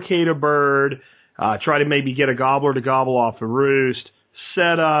to locate a bird, try to maybe get a gobbler to gobble off the roost,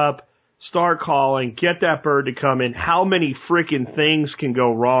 set up, start calling, get that bird to come in. How many freaking things can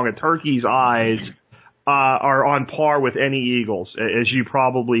go wrong? A turkey's eyes are on par with any eagle's, as you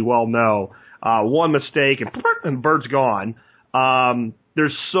probably well know. One mistake and the bird's gone.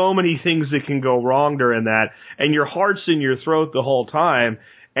 There's so many things that can go wrong during that, and your heart's in your throat the whole time.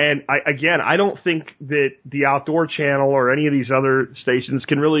 And I don't think that the Outdoor Channel or any of these other stations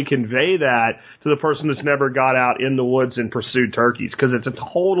can really convey that to the person that's never got out in the woods and pursued turkeys, because it's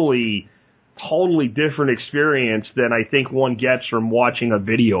a totally different experience than I think one gets from watching a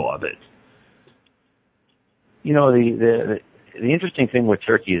video of it. The interesting thing with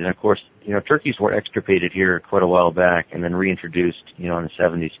turkeys, and of course, turkeys were extirpated here quite a while back and then reintroduced, in the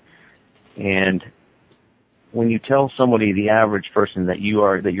 70s. And when you tell somebody, the average person, that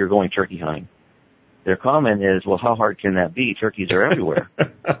you're going turkey hunting, their comment is, well, how hard can that be? Turkeys are everywhere.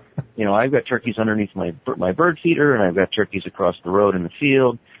 I've got turkeys underneath my bird feeder, and I've got turkeys across the road in the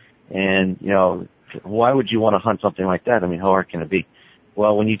field. And, why would you want to hunt something like that? I mean, how hard can it be?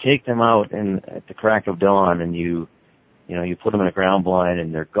 Well, when you take them out at the crack of dawn and you put them in a ground blind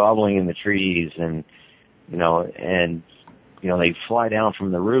and they're gobbling in the trees and they fly down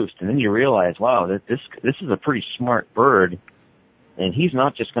from the roost, and then you realize, wow, this is a pretty smart bird, and he's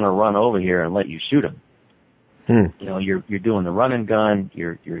not just going to run over here and let you shoot him. You're doing the run and gun,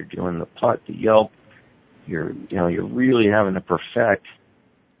 you're doing the putt, the yelp, you're really having to perfect,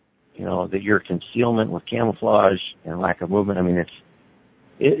 your concealment with camouflage and lack of movement. I mean, it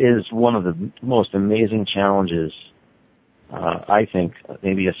is one of the most amazing challenges, I think,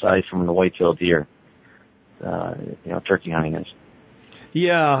 maybe aside from the white-tailed deer, turkey hunting is.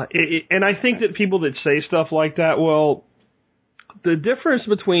 Yeah, and I think that people that say stuff like that, well, the difference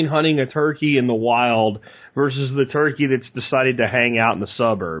between hunting a turkey in the wild versus the turkey that's decided to hang out in the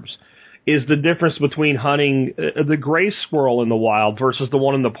suburbs is the difference between hunting the gray squirrel in the wild versus the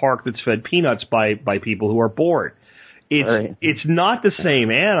one in the park that's fed peanuts by people who are bored. It's not the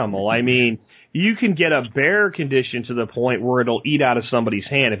same animal. I mean, you can get a bear conditioned to the point where it'll eat out of somebody's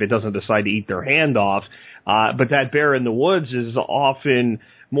hand if it doesn't decide to eat their hand off. But that bear in the woods is often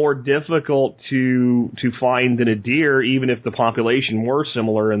more difficult to find than a deer, even if the population were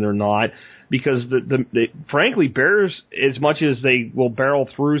similar, and they're not, because frankly, bears, as much as they will barrel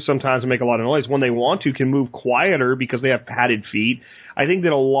through sometimes and make a lot of noise, when they want to, can move quieter because they have padded feet. I think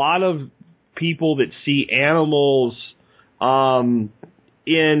that a lot of people that see animals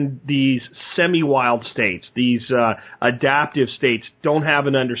in these semi-wild states, these adaptive states, don't have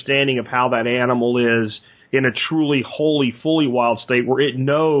an understanding of how that animal is in a truly, wholly, fully wild state where it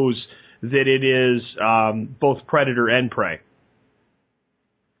knows that it is both predator and prey.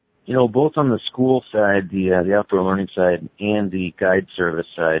 Both on the school side, the outdoor learning side, and the guide service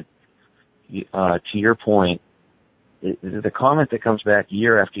side, to your point, the comment that comes back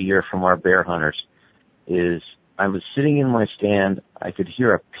year after year from our bear hunters is, I was sitting in my stand, I could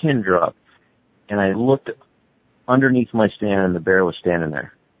hear a pin drop, and I looked underneath my stand and the bear was standing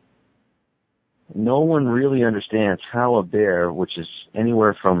there. No one really understands how a bear, which is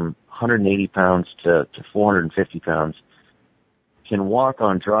anywhere from 180 pounds to 450 pounds, can walk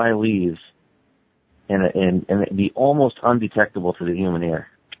on dry leaves and be almost undetectable to the human ear.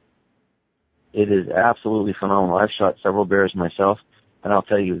 It is absolutely phenomenal. I've shot several bears myself, and I'll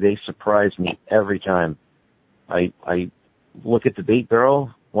tell you, they surprise me every time. I look at the bait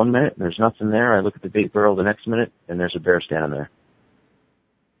barrel one minute, and there's nothing there. I look at the bait barrel the next minute, and there's a bear standing there.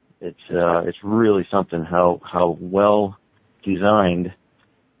 It's really something how well designed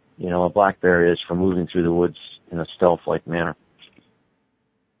a black bear is for moving through the woods in a stealth-like manner.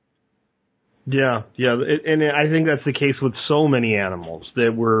 Yeah, and I think that's the case with so many animals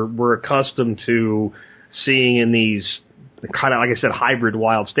that we're accustomed to seeing in these kind of, like I said, hybrid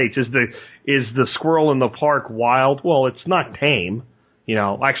wild states. Is the squirrel in the park wild? Well, it's not tame.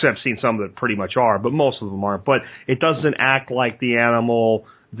 Actually, I've seen some that pretty much are, but most of them aren't. But it doesn't act like the animal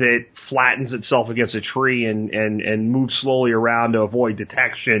that flattens itself against a tree and moves slowly around to avoid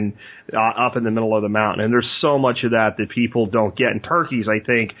detection up in the middle of the mountain. And there's so much of that people don't get. And turkeys, I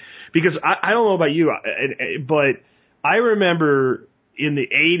think, because I don't know about you, but I remember in the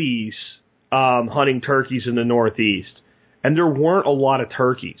 80s hunting turkeys in the Northeast, and there weren't a lot of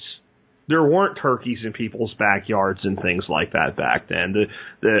turkeys. There weren't turkeys in people's backyards and things like that back then.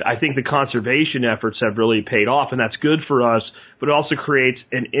 I think the conservation efforts have really paid off, and that's good for us, but it also creates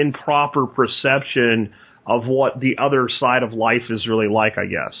an improper perception of what the other side of life is really like, I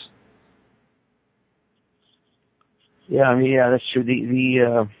guess. Yeah, that's true.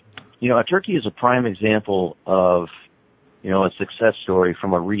 A turkey is a prime example of, a success story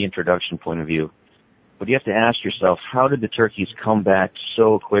from a reintroduction point of view. But you have to ask yourself, how did the turkeys come back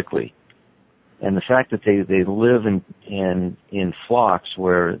so quickly? And the fact that they live in flocks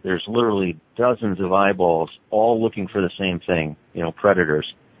where there's literally dozens of eyeballs all looking for the same thing,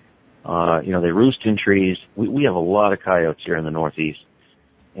 predators. They roost in trees. We have a lot of coyotes here in the Northeast.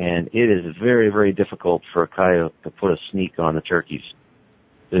 And it is very, very difficult for a coyote to put a sneak on the turkeys.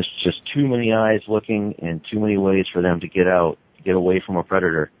 There's just too many eyes looking and too many ways for them to get out, to get away from a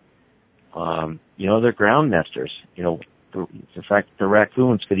predator. They're ground nesters. In fact, the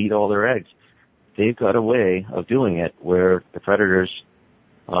raccoons could eat all their eggs. They've got a way of doing it where the predators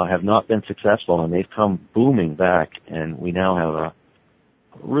have not been successful, and they've come booming back, and we now have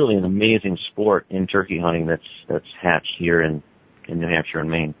really an amazing sport in turkey hunting that's hatched here in New Hampshire and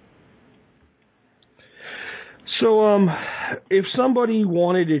Maine. So, if somebody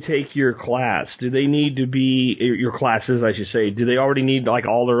wanted to take your class, do they need to be, your classes, I should say, do they already need like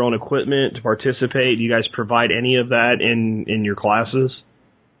all their own equipment to participate? Do you guys provide any of that in your classes?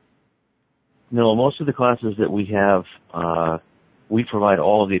 No, most of the classes that we have, we provide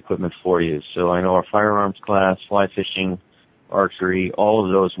all of the equipment for you. So I know our firearms class, fly fishing, archery, all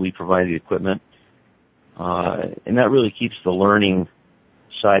of those, we provide the equipment. And that really keeps the learning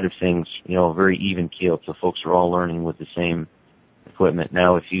side of things, very even keeled. So folks are all learning with the same equipment.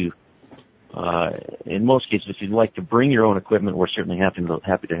 Now, if you, in most cases, if you'd like to bring your own equipment, we're certainly happy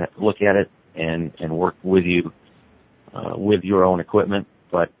to look at it and work with you, with your own equipment.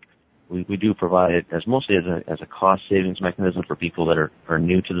 But we do provide it mostly as a cost savings mechanism for people that are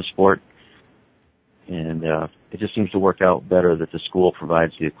new to the sport. And, it just seems to work out better that the school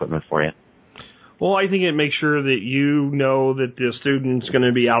provides the equipment for you. Well, I think it makes sure that you know that the student's going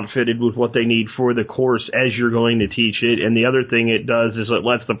to be outfitted with what they need for the course as you're going to teach it. And the other thing it does is it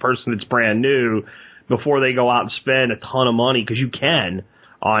lets the person that's brand new, before they go out and spend a ton of money, because you can,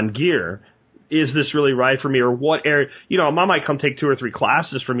 on gear, is this really right for me? Or what area, I might come take 2 or 3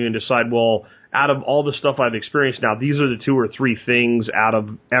 classes from you and decide, well, out of all the stuff I've experienced now, these are the 2 or 3 things out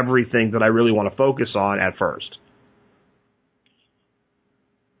of everything that I really want to focus on at first.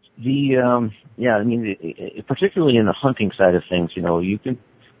 Particularly in the hunting side of things, you can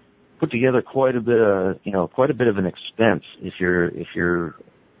put together quite a bit of an expense if you're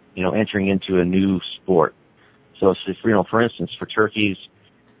entering into a new sport. So, for instance, for turkeys,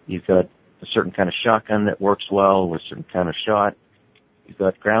 you've got a certain kind of shotgun that works well with a certain kind of shot. You've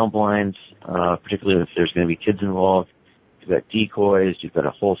got ground blinds, particularly if there's going to be kids involved. You've got decoys. You've got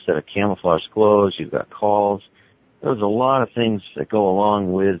a whole set of camouflage clothes. You've got calls. There's a lot of things that go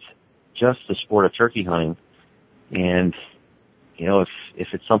along with just the sport of turkey hunting. And, if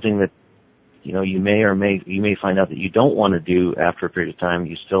it's something that, you may find out that you don't want to do after a period of time,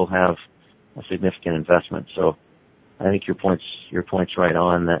 you still have a significant investment. So I think your point's right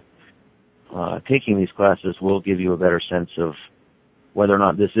on that, taking these classes will give you a better sense of whether or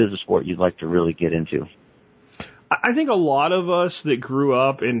not this is a sport you'd like to really get into. I think a lot of us that grew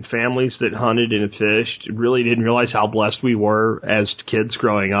up in families that hunted and fished really didn't realize how blessed we were as kids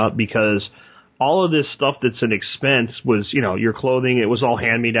growing up, because all of this stuff that's an expense was, your clothing, it was all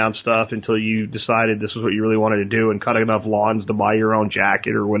hand-me-down stuff until you decided this was what you really wanted to do and cut enough lawns to buy your own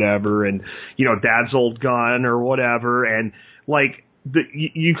jacket or whatever, and, dad's old gun or whatever. And,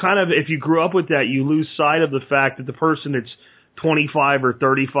 you kind of, if you grew up with that, you lose sight of the fact that the person that's 25 or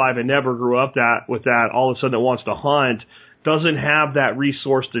 35 and never grew up with that, all of a sudden that wants to hunt, doesn't have that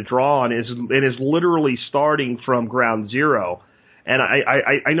resource to draw on, and is literally starting from ground zero. And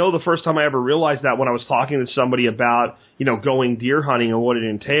I know the first time I ever realized that when I was talking to somebody about, going deer hunting and what it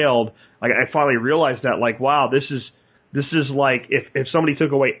entailed, like I finally realized that, like, wow, this is like if somebody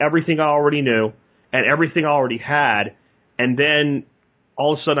took away everything I already knew and everything I already had, and then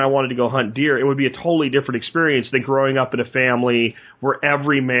all of a sudden I wanted to go hunt deer, it would be a totally different experience than growing up in a family where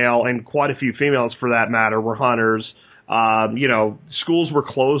every male, and quite a few females for that matter, were hunters. Schools were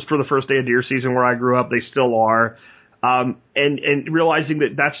closed for the first day of deer season where I grew up. They still are. And realizing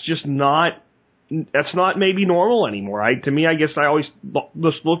that that's not maybe normal anymore. To me, I guess I always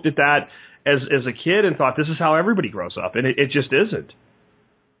just looked at that as a kid and thought this is how everybody grows up, and it just isn't.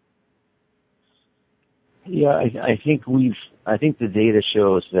 Yeah, I think the data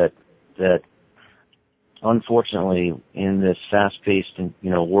shows that unfortunately in this fast-paced,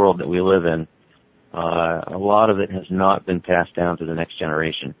 world that we live in, a lot of it has not been passed down to the next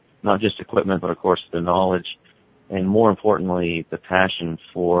generation. Not just equipment, but of course the knowledge, and more importantly, the passion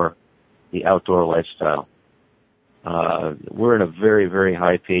for the outdoor lifestyle. We're in a very, very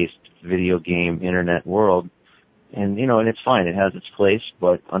high-paced video game, internet world, and it's fine. It has its place,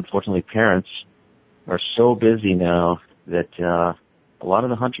 but unfortunately, parents are so busy now that a lot of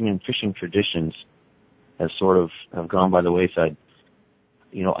the hunting and fishing traditions have gone by the wayside.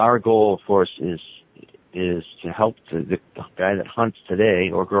 Our goal, of course, is to help the guy that hunts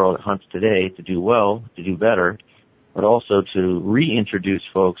today or girl that hunts today to do well, to do better, but also to reintroduce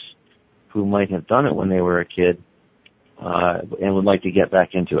folks who might have done it when they were a kid and would like to get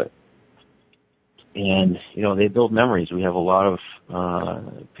back into it. And, they build memories. We have a lot of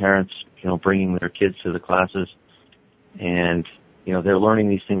parents, bringing their kids to the classes, and, they're learning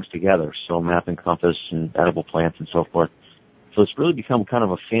these things together. So map and compass and edible plants and so forth. So it's really become kind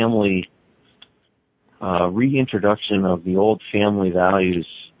of a family reintroduction of the old family values,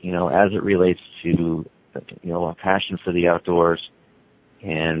 as it relates to, a passion for the outdoors.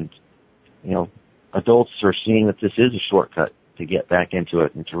 And, adults are seeing that this is a shortcut to get back into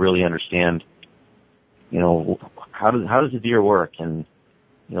it and to really understand, how does a deer work? And,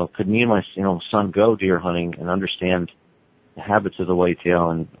 could me and my, son go deer hunting and understand the habits of the whitetail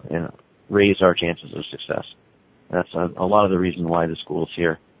and raise our chances of success? That's a lot of the reason why the school's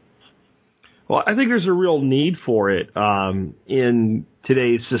here. Well, I think there's a real need for it in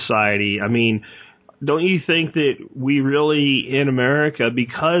today's society. I mean, don't you think that we really, in America,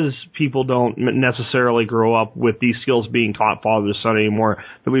 because people don't necessarily grow up with these skills being taught father to son anymore,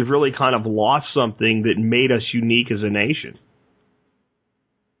 that we've really kind of lost something that made us unique as a nation?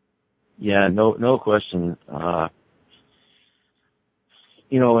 Yeah, no question. And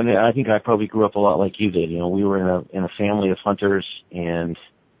I think I probably grew up a lot like you did. We were in a family of hunters, and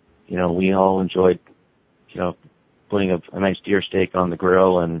we all enjoyed, putting a nice deer steak on the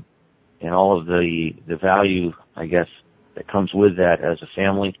grill and all of the value, I guess, that comes with that as a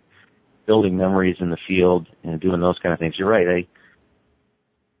family, building memories in the field and doing those kind of things. You're right.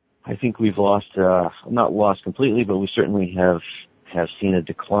 I think we've lost, not lost completely, but we certainly have seen a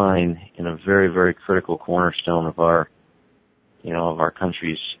decline in a very, very critical cornerstone of our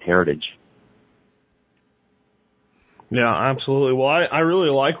country's heritage. Yeah, absolutely. Well, I really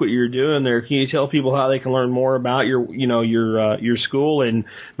like what you're doing there. Can you tell people how they can learn more about your school and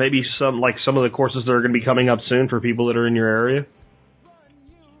maybe some of the courses that are going to be coming up soon for people that are in your area?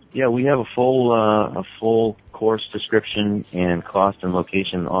 Yeah, we have a full course description and cost and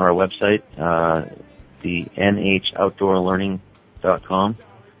location on our website, the nhoutdoorlearning.com,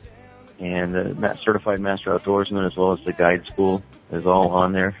 and the Certified Master Outdoorsman as well as the guide school is all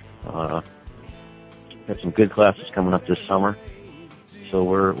on there. Got some good classes coming up this summer, so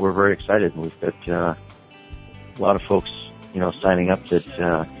we're very excited. We've got a lot of folks, signing up that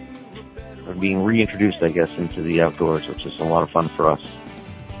are being reintroduced, I guess, into the outdoors, which is a lot of fun for us.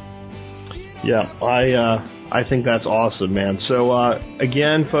 Yeah, I think that's awesome, man. So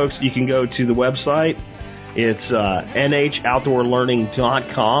again, folks, you can go to the website. It's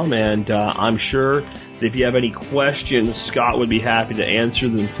nhoutdoorlearning.com, and I'm sure that if you have any questions, Scott would be happy to answer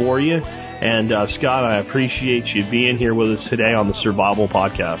them for you. And Scott, I appreciate you being here with us today on the Survival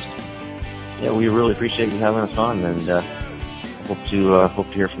Podcast. Yeah, we really appreciate you having us on, and hope to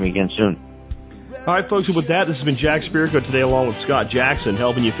hear from you again soon. All right, folks, with that, this has been Jack Spirko today along with Scott Jackson,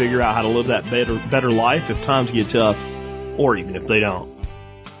 helping you figure out how to live that better life if times get tough, or even if they don't.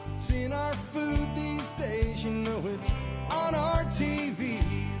 It's in our food these days, it's on our TVs.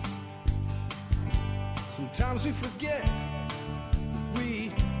 Sometimes we forget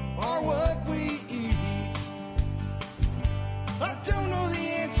we are what we eat. I don't know the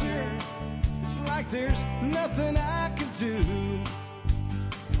answer. It's like there's nothing I can do.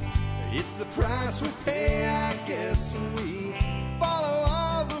 It's the price we pay, I guess, when we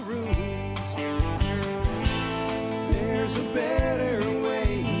better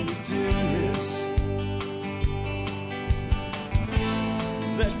way to do this.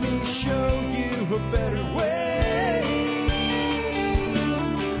 Let me show you a better way.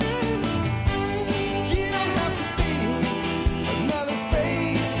 You don't have to be another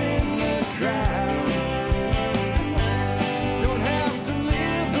face in the crowd. Don't have to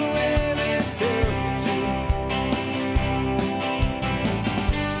live the way they tell you to.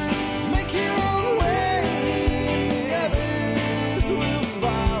 Make your own way, the others will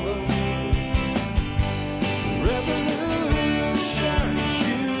follow. Revolution is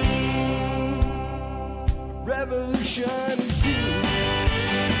you. Revolution is you.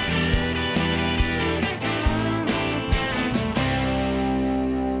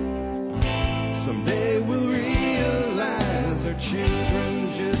 Someday we'll realize our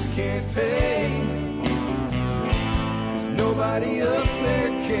children just can't pay. 'Cause nobody up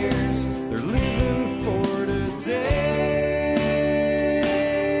there cares. They're living for today.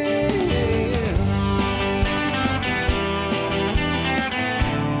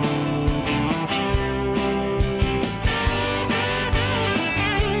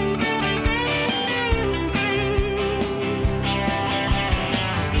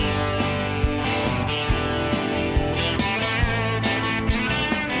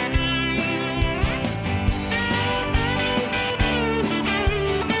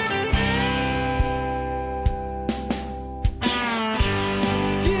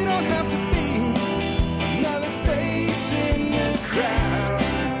 You don't have to be another face in the crowd.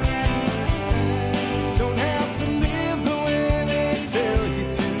 Don't have to live the way they tell you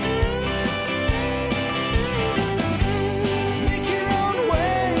to. Make your own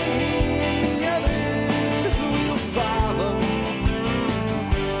way, the others will follow.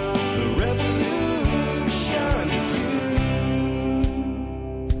 The revolution is you.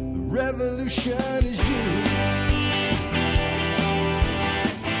 The revolution is